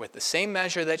bosom. For with the same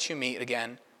measure that you meet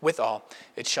again withal,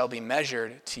 it shall be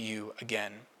measured to you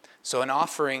again." So an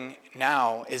offering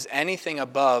now is anything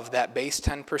above that base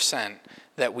 10%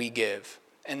 that we give.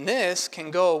 And this can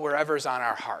go wherever's on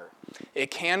our heart. It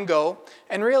can go,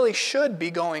 and really should be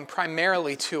going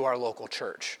primarily to our local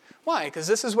church. Why? Because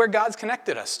this is where God's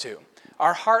connected us to.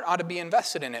 Our heart ought to be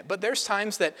invested in it. But there's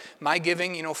times that my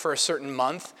giving, for a certain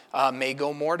month may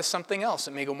go more to something else.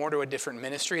 It may go more to a different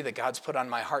ministry that God's put on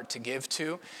my heart to give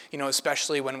to,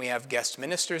 especially when we have guest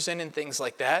ministers in and things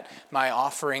like that. My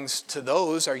offerings to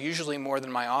those are usually more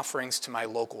than my offerings to my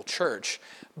local church.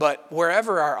 But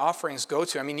wherever our offerings go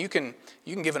to, you can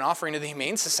give an offering to the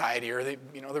Humane Society or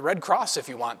the Red Cross if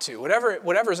you want to.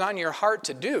 Whatever's on your heart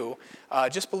to do,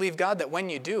 just believe God that when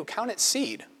you do, count it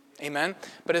seed. Amen?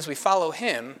 But as we follow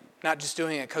him, not just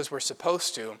doing it because we're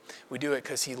supposed to, we do it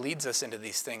because he leads us into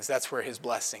these things. That's where his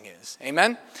blessing is.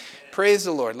 Amen? Praise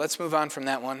the Lord. Let's move on from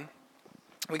that one.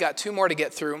 We got two more to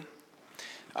get through.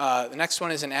 The next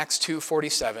one is in Acts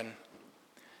 2:47.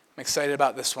 I'm excited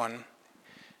about this one.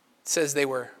 It says they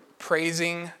were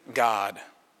praising God.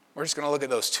 We're just going to look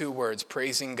at those two words,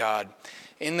 praising God.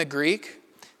 In the Greek,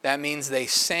 that means they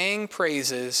sang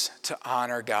praises to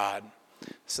honor God.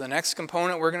 So the next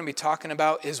component we're going to be talking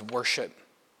about is worship.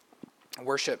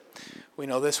 Worship. We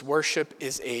know this worship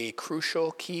is a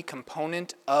crucial key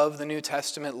component of the New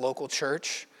Testament local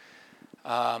church.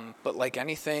 But like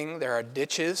anything, there are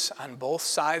ditches on both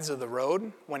sides of the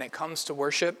road when it comes to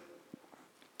worship.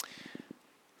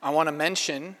 I want to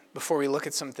mention, before we look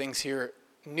at some things here,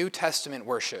 New Testament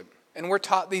worship. And we're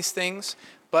taught these things,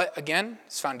 but again,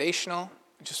 it's foundational.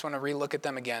 I just want to relook at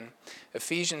them again.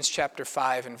 Ephesians chapter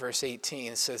 5 and verse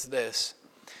 18 says this,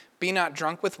 "Be not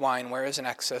drunk with wine, where is an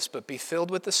excess, but be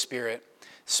filled with the Spirit,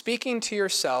 speaking to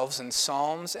yourselves in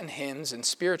psalms and hymns and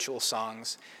spiritual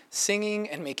songs, singing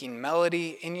and making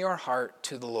melody in your heart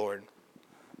to the Lord."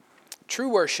 True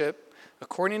worship,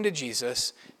 according to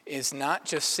Jesus, is not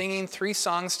just singing 3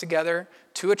 songs together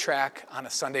to a track on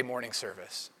a Sunday morning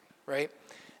service, right?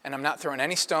 And I'm not throwing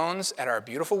any stones at our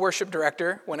beautiful worship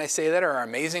director when I say that, or our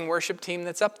amazing worship team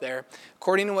that's up there.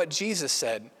 According to what Jesus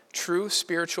said, true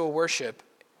spiritual worship,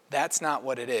 that's not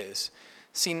what it is.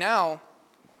 See, now,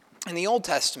 in the Old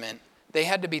Testament, they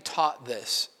had to be taught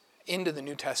this into the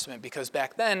New Testament because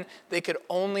back then, they could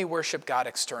only worship God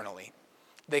externally.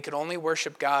 They could only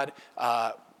worship God,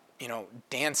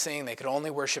 dancing. They could only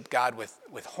worship God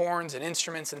with horns and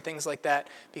instruments and things like that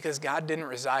because God didn't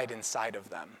reside inside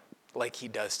of them like he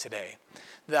does today.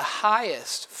 The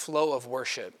highest flow of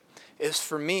worship is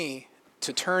for me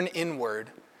to turn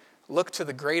inward, look to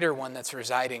the greater one that's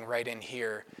residing right in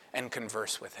here, and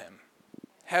converse with him.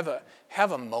 Have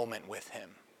a moment with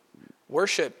him.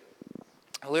 Worship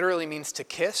literally means to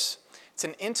kiss. It's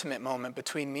an intimate moment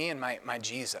between me and my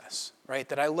Jesus, right?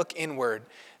 That I look inward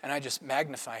and I just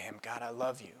magnify him. God, I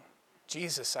love you.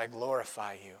 Jesus, I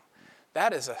glorify you.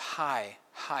 That is a high,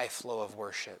 high flow of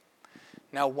worship.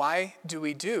 Now, why do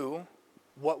we do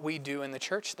what we do in the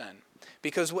church then?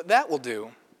 Because what that will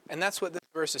do, and that's what this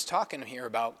verse is talking here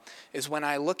about, is when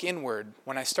I look inward,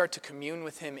 when I start to commune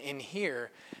with him in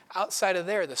here, outside of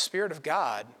there, the Spirit of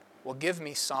God will give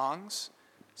me songs,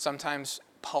 sometimes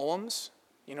poems.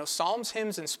 Psalms,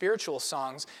 hymns, and spiritual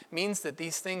songs means that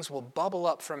these things will bubble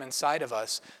up from inside of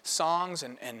us. Songs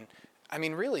and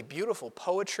really beautiful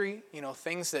poetry,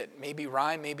 things that maybe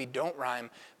rhyme, maybe don't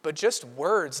rhyme, but just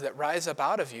words that rise up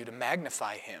out of you to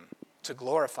magnify him, to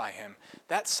glorify him.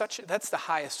 That's the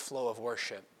highest flow of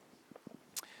worship.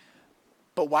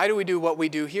 But why do we do what we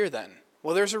do here then?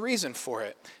 Well, there's a reason for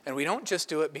it. And we don't just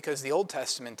do it because the Old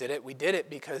Testament did it. We did it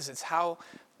because it's how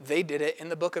they did it in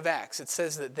the book of Acts. It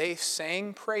says that they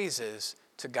sang praises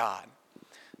to God.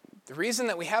 The reason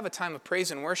that we have a time of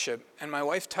praise and worship, and my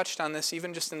wife touched on this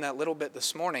even just in that little bit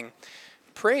this morning,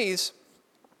 praise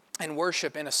and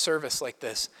worship in a service like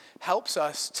this helps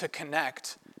us to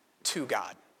connect to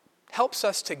God, helps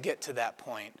us to get to that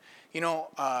point.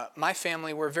 My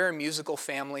family, we're a very musical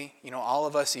family. All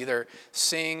of us either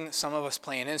sing, some of us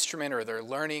play an instrument, or they're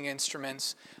learning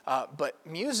instruments. But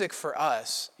music for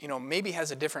us, maybe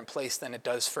has a different place than it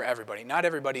does for everybody. Not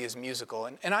everybody is musical,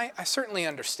 and I certainly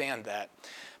understand that.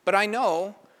 But I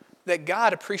know that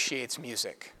God appreciates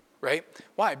music, right?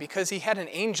 Why? Because he had an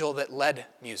angel that led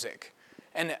music.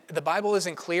 And the Bible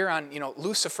isn't clear on,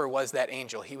 Lucifer was that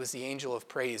angel. He was the angel of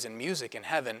praise and music in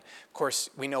heaven. Of course,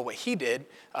 we know what he did.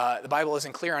 The Bible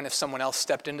isn't clear on if someone else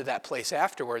stepped into that place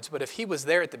afterwards. But if he was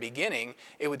there at the beginning,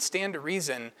 it would stand to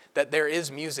reason that there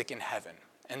is music in heaven.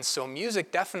 And so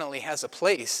music definitely has a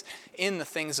place in the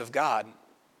things of God.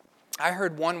 I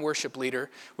heard one worship leader,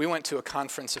 we went to a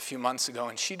conference a few months ago,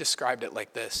 and she described it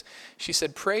like this. She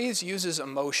said, praise uses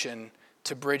emotion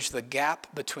to bridge the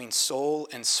gap between soul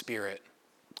and spirit.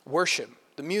 Worship,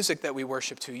 the music that we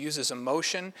worship to, uses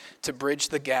emotion to bridge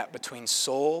the gap between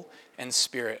soul and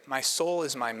spirit. My soul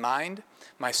is my mind.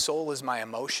 My soul is my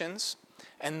emotions.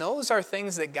 And those are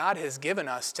things that God has given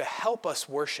us to help us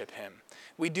worship him.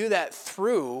 We do that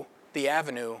through the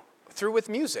avenue, through with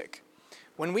music.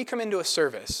 When we come into a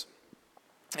service,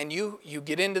 and you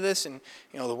get into this, and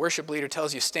the worship leader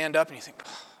tells you stand up, and you think,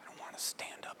 I don't want to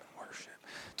stand up and worship.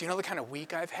 Do you know the kind of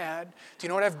week I've had? Do you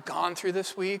know what I've gone through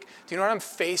this week? Do you know what I'm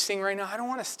facing right now? I don't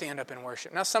want to stand up and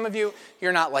worship. Now, some of you,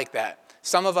 you're not like that.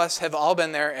 Some of us have all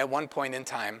been there at one point in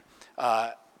time.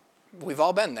 We've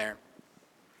all been there.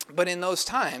 But in those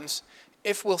times,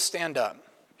 if we'll stand up,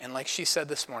 and like she said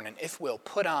this morning, if we'll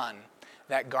put on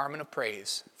that garment of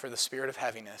praise for the spirit of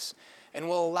heaviness, and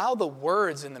we'll allow the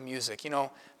words in the music.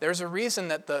 There's a reason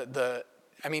that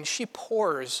she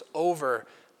pours over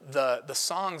the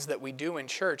songs that we do in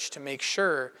church to make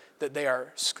sure that they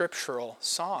are scriptural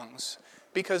songs.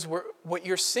 Because what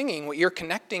you're singing, what you're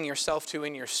connecting yourself to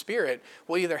in your spirit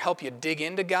will either help you dig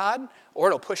into God or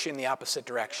it'll push you in the opposite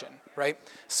direction, right?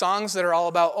 Songs that are all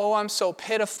about, oh, I'm so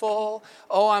pitiful,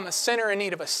 oh, I'm a sinner in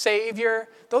need of a savior.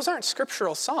 Those aren't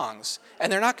scriptural songs,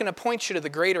 and they're not going to point you to the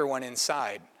greater one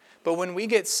inside. But when we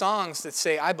get songs that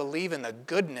say, I believe in the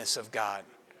goodness of God,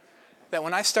 that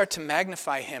when I start to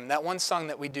magnify him, that one song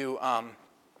that we do,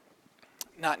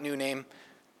 not New Name,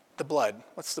 The Blood.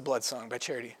 What's the Blood song by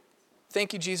Charity?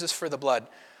 Thank you, Jesus, for the blood.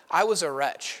 I was a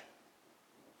wretch,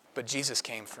 but Jesus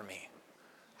came for me.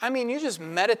 You just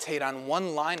meditate on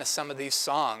one line of some of these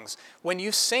songs. When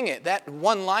you sing it, that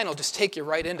one line will just take you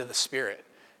right into the Spirit,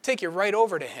 take you right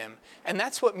over to him. And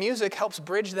that's what music helps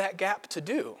bridge that gap to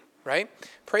do. Right?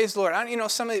 Praise the Lord.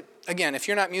 Again, if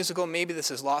you're not musical, maybe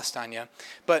this is lost on you.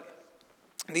 But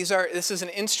this is an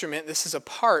instrument. This is a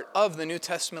part of the New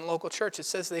Testament local church. It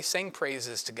says they sang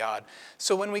praises to God.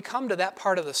 So when we come to that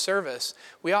part of the service,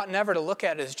 we ought never to look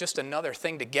at it as just another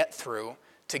thing to get through,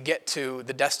 to get to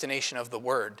the destination of the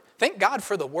word. Thank God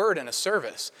for the word in a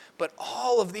service. But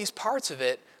all of these parts of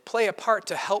it play a part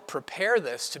to help prepare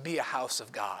this to be a house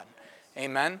of God.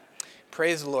 Amen?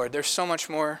 Praise the Lord. There's so much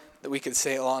more that we could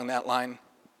say along that line.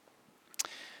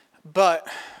 But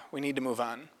we need to move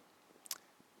on.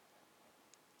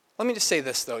 Let me just say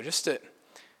this, though.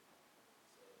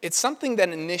 It's something that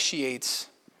initiates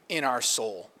in our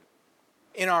soul,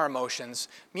 in our emotions.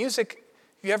 Music,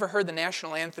 have you ever heard the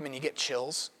national anthem and you get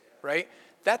chills, right?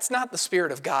 That's not the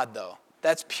Spirit of God, though.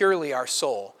 That's purely our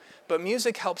soul. But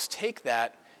music helps take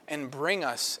that and bring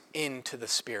us into the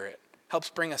Spirit. Helps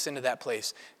bring us into that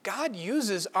place. God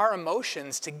uses our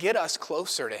emotions to get us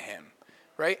closer to him,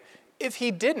 right? If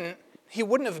he didn't, he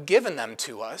wouldn't have given them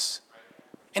to us,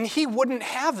 and he wouldn't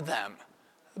have them.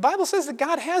 The Bible says that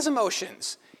God has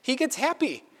emotions. He gets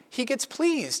happy. He gets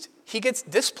pleased. He gets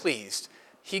displeased.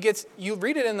 You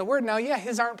read it in the Word. Now, yeah,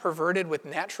 his aren't perverted with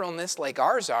naturalness like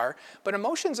ours are, but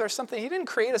emotions are something. He didn't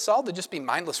create us all to just be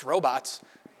mindless robots.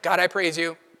 God, I praise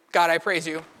you. God, I praise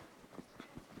you.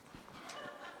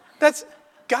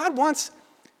 God wants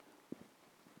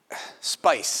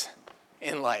spice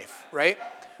in life, right?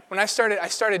 When I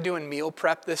started doing meal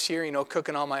prep this year,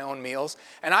 cooking all my own meals,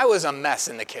 and I was a mess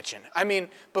in the kitchen.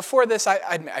 Before this,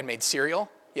 I'd made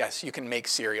cereal. Yes, you can make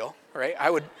cereal, right?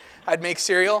 I'd make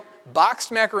cereal,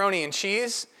 boxed macaroni and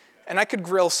cheese, and I could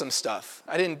grill some stuff.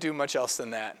 I didn't do much else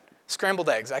than that. Scrambled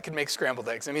eggs. I could make scrambled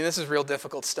eggs. I mean, this is real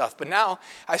difficult stuff. But now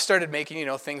I started making,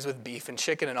 things with beef and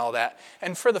chicken and all that.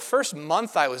 And for the first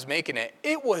month I was making it,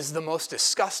 it was the most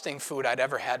disgusting food I'd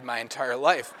ever had in my entire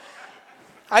life.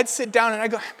 I'd sit down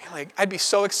and I'd be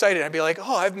so excited. I'd be like,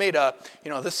 oh, I've made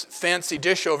this fancy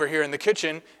dish over here in the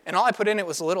kitchen. And all I put in it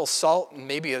was a little salt and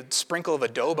maybe a sprinkle of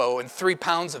adobo and 3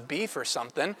 pounds of beef or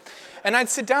something. And I'd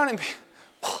sit down and be,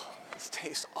 oh, this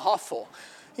tastes awful.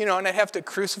 And I'd have to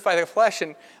crucify the flesh.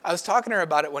 And I was talking to her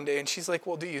about it one day, and she's like,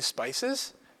 well, do you use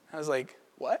spices? I was like,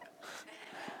 what?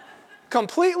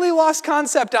 Completely lost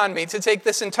concept on me to take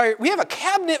this we have a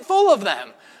cabinet full of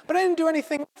them, but I didn't do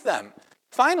anything with them.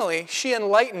 Finally, she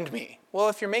enlightened me. Well,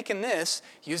 if you're making this,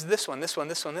 use this one, this one,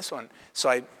 this one, this one. So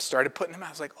I started putting them out.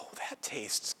 I was like, oh, that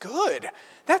tastes good.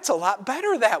 That's a lot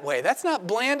better that way. That's not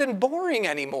bland and boring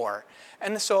anymore.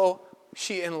 And so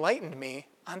she enlightened me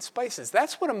on spices.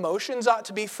 That's what emotions ought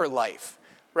to be for life,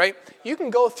 right? You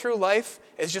can go through life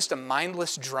as just a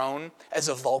mindless drone, as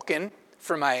a Vulcan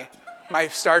for my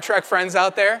Star Trek friends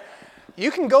out there. You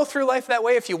can go through life that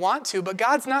way if you want to, but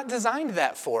God's not designed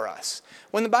that for us.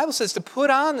 When the Bible says to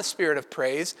put on the spirit of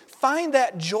praise, find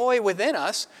that joy within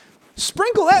us,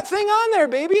 sprinkle that thing on there,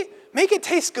 baby. Make it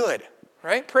taste good,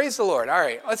 right? Praise the Lord. All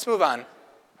right, let's move on.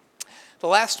 The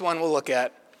last one we'll look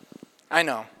at, I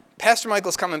know, Pastor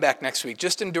Michael's coming back next week.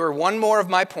 Just endure one more of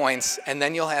my points, and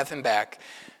then you'll have him back.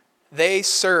 They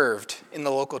served in the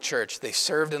local church. They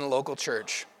served in the local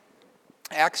church.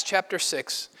 Acts chapter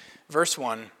 6, verse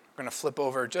 1. We're going to flip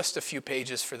over just a few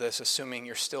pages for this, assuming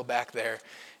you're still back there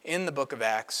in the book of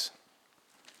Acts.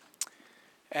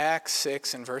 Acts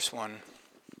 6 and verse 1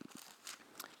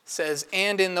 says,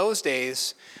 and in those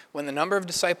days, when the number of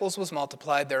disciples was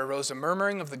multiplied, there arose a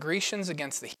murmuring of the Grecians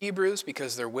against the Hebrews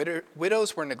because their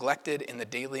widows were neglected in the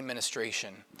daily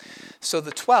ministration. So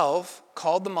the 12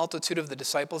 called the multitude of the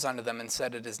disciples unto them and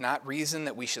said, it is not reason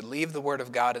that we should leave the word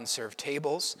of God and serve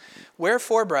tables.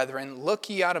 Wherefore, brethren, look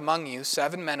ye out among you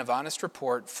 7 men of honest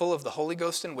report, full of the Holy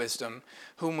Ghost and wisdom,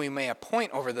 whom we may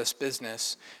appoint over this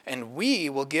business, and we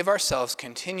will give ourselves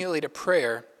continually to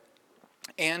prayer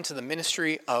and to the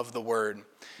ministry of the word.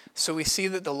 So we see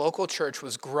that the local church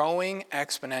was growing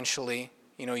exponentially.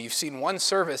 You've seen one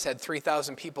service had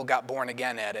 3,000 people got born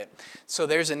again at it. So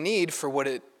there's a need for what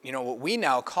we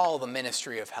now call the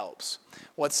ministry of helps.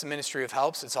 What's the ministry of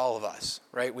helps? It's all of us,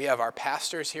 right? We have our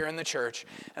pastors here in the church,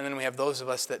 and then we have those of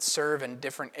us that serve in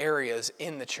different areas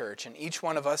in the church. And each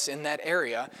one of us in that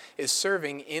area is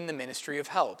serving in the ministry of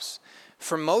helps.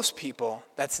 For most people,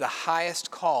 that's the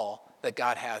highest call that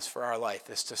God has for our life,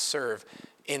 is to serve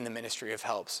in the ministry of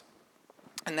helps.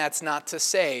 And that's not to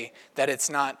say that it's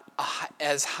not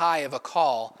as high of a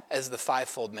call as the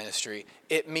fivefold ministry.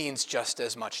 It means just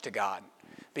as much to God,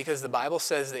 because the Bible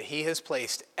says that he has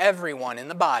placed everyone in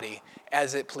the body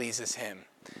as it pleases him.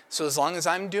 So as long as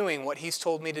I'm doing what he's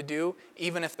told me to do,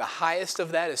 even if the highest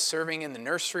of that is serving in the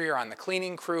nursery or on the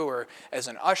cleaning crew or as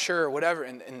an usher or whatever,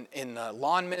 in the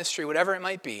lawn ministry, whatever it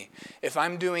might be, if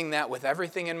I'm doing that with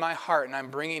everything in my heart and I'm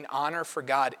bringing honor for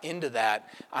God into that,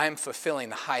 I'm fulfilling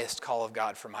the highest call of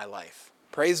God for my life.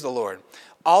 Praise the Lord.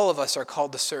 All of us are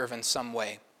called to serve in some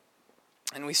way.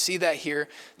 And we see that here,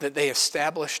 that they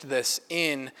established this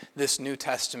in this New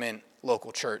Testament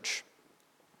local church.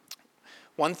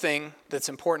 One thing that's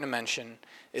important to mention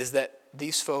is that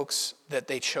these folks that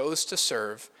they chose to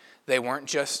serve, they weren't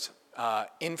just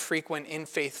infrequent,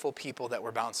 unfaithful people that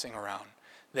were bouncing around.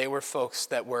 They were folks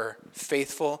that were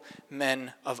faithful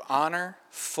men of honor,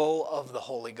 full of the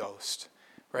Holy Ghost.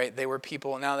 Right? They were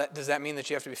people. Now, does that mean that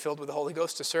you have to be filled with the Holy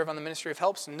Ghost to serve on the ministry of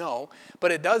helps? No.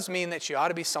 But it does mean that you ought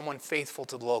to be someone faithful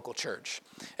to the local church.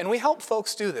 And we help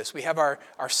folks do this. We have our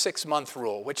 6-month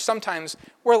rule, which sometimes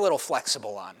we're a little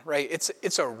flexible on, right?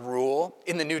 It's a rule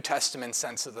in the New Testament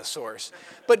sense of the source.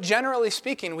 But generally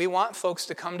speaking, we want folks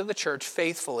to come to the church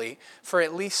faithfully for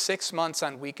at least 6 months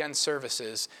on weekend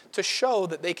services to show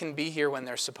that they can be here when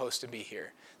they're supposed to be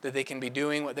here, that they can be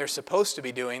doing what they're supposed to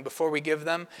be doing before we give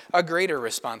them a greater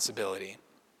responsibility.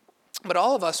 But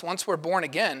all of us, once we're born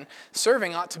again,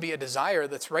 serving ought to be a desire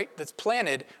that's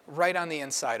planted right on the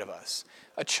inside of us.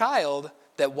 A child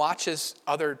that watches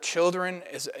other children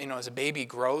as a baby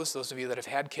grows, those of you that have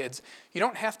had kids, you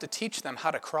don't have to teach them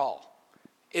how to crawl.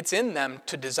 It's in them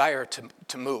to desire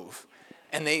to move.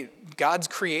 And God's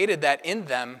created that in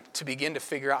them to begin to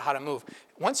figure out how to move.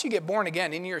 Once you get born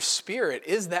again, in your spirit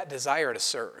is that desire to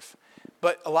serve.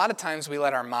 But a lot of times we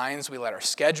let our minds, we let our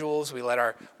schedules, we let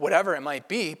our whatever it might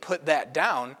be, put that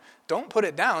down. Don't put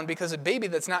it down, because a baby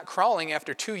that's not crawling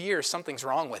after 2 years, something's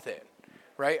wrong with it,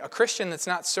 right? A Christian that's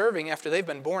not serving after they've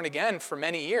been born again for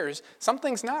many years,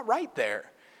 something's not right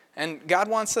there. And God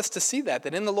wants us to see that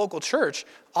in the local church,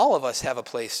 all of us have a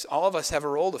place. All of us have a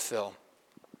role to fill.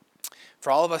 For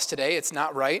all of us today, it's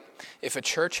not right if a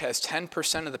church has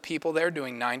 10% of the people there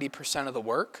doing 90% of the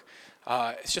work.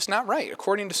 It's just not right,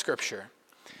 according to Scripture.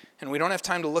 And we don't have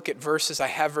time to look at verses. I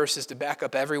have verses to back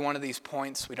up every one of these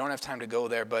points. We don't have time to go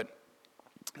there, but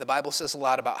the Bible says a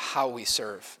lot about how we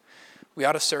serve. We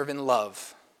ought to serve in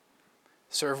love.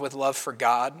 Serve with love for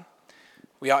God.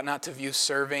 We ought not to view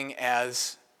serving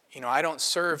as, I don't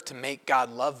serve to make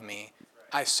God love me.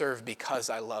 I serve because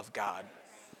I love God.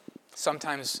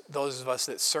 Sometimes those of us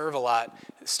that serve a lot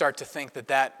start to think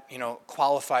that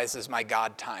qualifies as my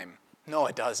God time. No,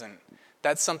 it doesn't.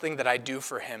 That's something that I do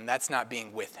for him. That's not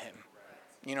being with him.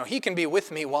 He can be with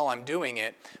me while I'm doing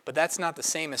it, but that's not the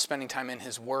same as spending time in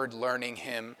his word, learning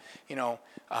him.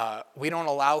 We don't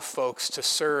allow folks to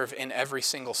serve in every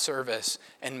single service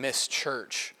and miss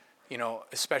church.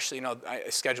 Especially, I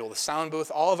schedule the sound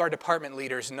booth. All of our department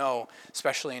leaders know,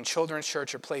 especially in children's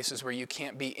church or places where you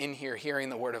can't be in here hearing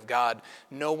the word of God,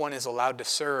 no one is allowed to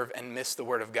serve and miss the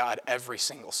word of God every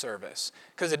single service.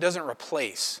 Because it doesn't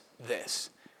replace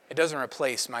this. It doesn't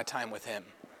replace my time with him.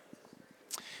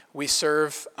 We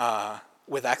serve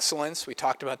with excellence. We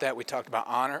talked about that. We talked about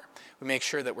honor. We make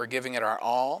sure that we're giving it our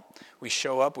all. We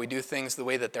show up. We do things the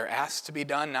way that they're asked to be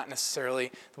done, not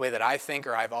necessarily the way that I think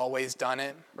or I've always done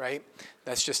it, right?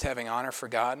 That's just having honor for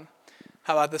God.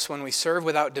 How about this one? We serve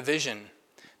without division.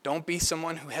 Don't be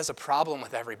someone who has a problem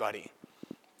with everybody.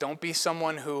 Don't be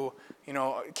someone who,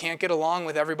 can't get along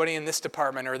with everybody in this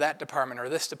department or that department or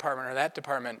this department or that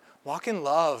department. Walk in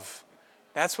love.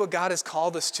 That's what God has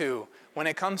called us to. When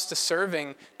it comes to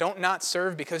serving, don't not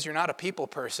serve because you're not a people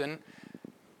person.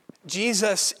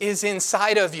 Jesus is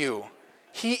inside of you.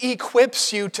 He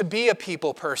equips you to be a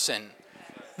people person.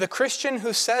 The Christian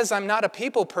who says, I'm not a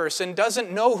people person,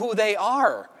 doesn't know who they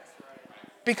are.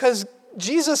 Because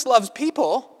Jesus loves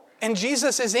people, and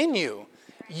Jesus is in you.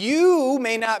 You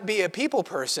may not be a people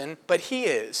person, but he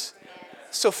is.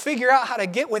 So figure out how to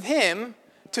get with him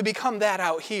to become that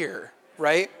out here,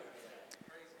 right?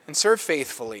 And serve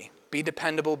faithfully. Be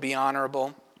dependable, be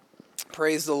honorable.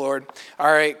 Praise the Lord.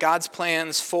 All right, God's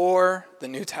plans for the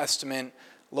New Testament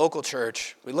local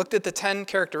church. We looked at the 10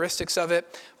 characteristics of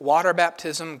it: water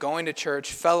baptism, going to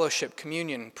church, fellowship,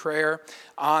 communion, prayer,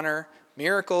 honor,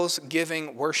 miracles,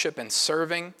 giving, worship, and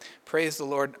serving. Praise the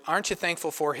Lord. Aren't you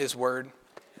thankful for his word?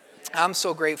 I'm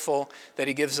so grateful that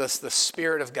he gives us the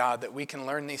Spirit of God, that we can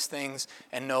learn these things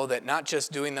and know that not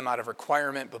just doing them out of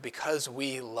requirement, but because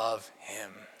we love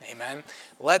him. Amen.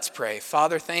 Let's pray.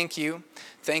 Father, thank you.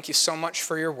 Thank you so much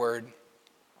for your word.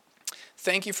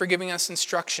 Thank you for giving us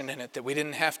instruction in it, that we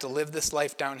didn't have to live this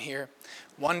life down here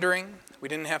wondering. We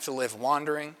didn't have to live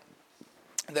wandering.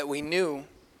 That we knew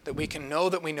that we can know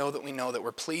that we know that we know that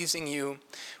we're pleasing you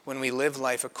when we live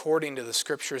life according to the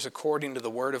Scriptures, according to the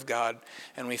Word of God,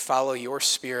 and we follow your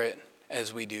Spirit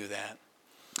as we do that.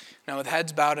 Now, with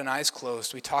heads bowed and eyes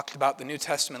closed, we talked about the New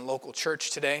Testament local church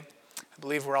today. I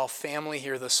believe we're all family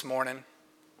here this morning.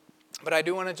 But I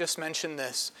do want to just mention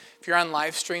this. If you're on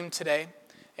live stream today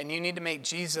and you need to make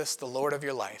Jesus the Lord of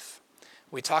your life,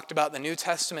 we talked about the New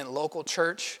Testament local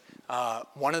church.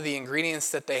 One of the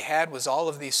ingredients that they had was all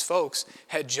of these folks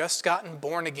had just gotten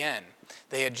born again.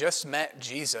 They had just met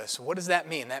Jesus. What does that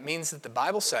mean? That means that the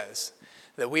Bible says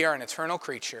that we are an eternal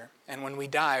creature, and when we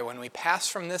die, when we pass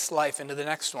from this life into the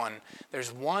next one,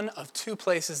 there's one of two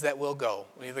places that we'll go.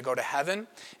 We either go to heaven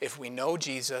if we know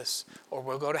Jesus, or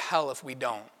we'll go to hell if we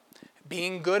don't.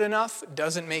 Being good enough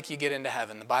doesn't make you get into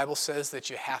heaven. The Bible says that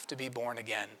you have to be born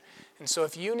again. And so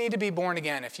if you need to be born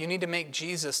again, if you need to make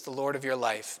Jesus the Lord of your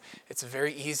life, it's a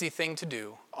very easy thing to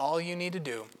do. All you need to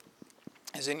do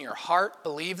is in your heart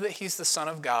believe that he's the Son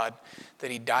of God,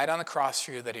 that he died on the cross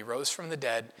for you, that he rose from the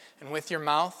dead, and with your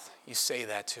mouth, you say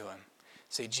that to him.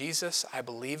 Say, Jesus, I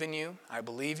believe in you. I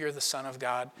believe you're the Son of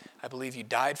God. I believe you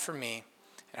died for me,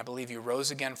 and I believe you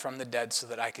rose again from the dead so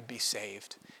that I could be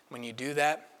saved. When you do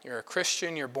that, you're a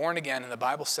Christian, you're born again, and the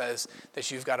Bible says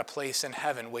that you've got a place in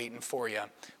heaven waiting for you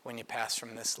when you pass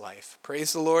from this life.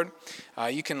 Praise the Lord.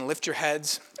 You can lift your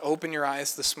heads, open your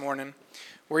eyes this morning.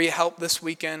 Were you helped this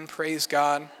weekend? Praise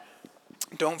God.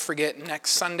 Don't forget,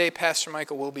 next Sunday, Pastor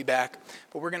Michael will be back,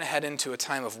 but we're going to head into a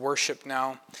time of worship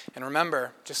now. And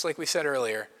remember, just like we said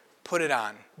earlier, put it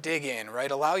on, dig in, right?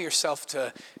 Allow yourself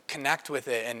to connect with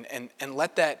it and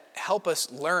let that help us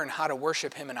learn how to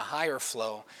worship him in a higher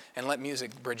flow, and let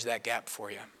music bridge that gap for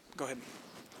you. Go ahead.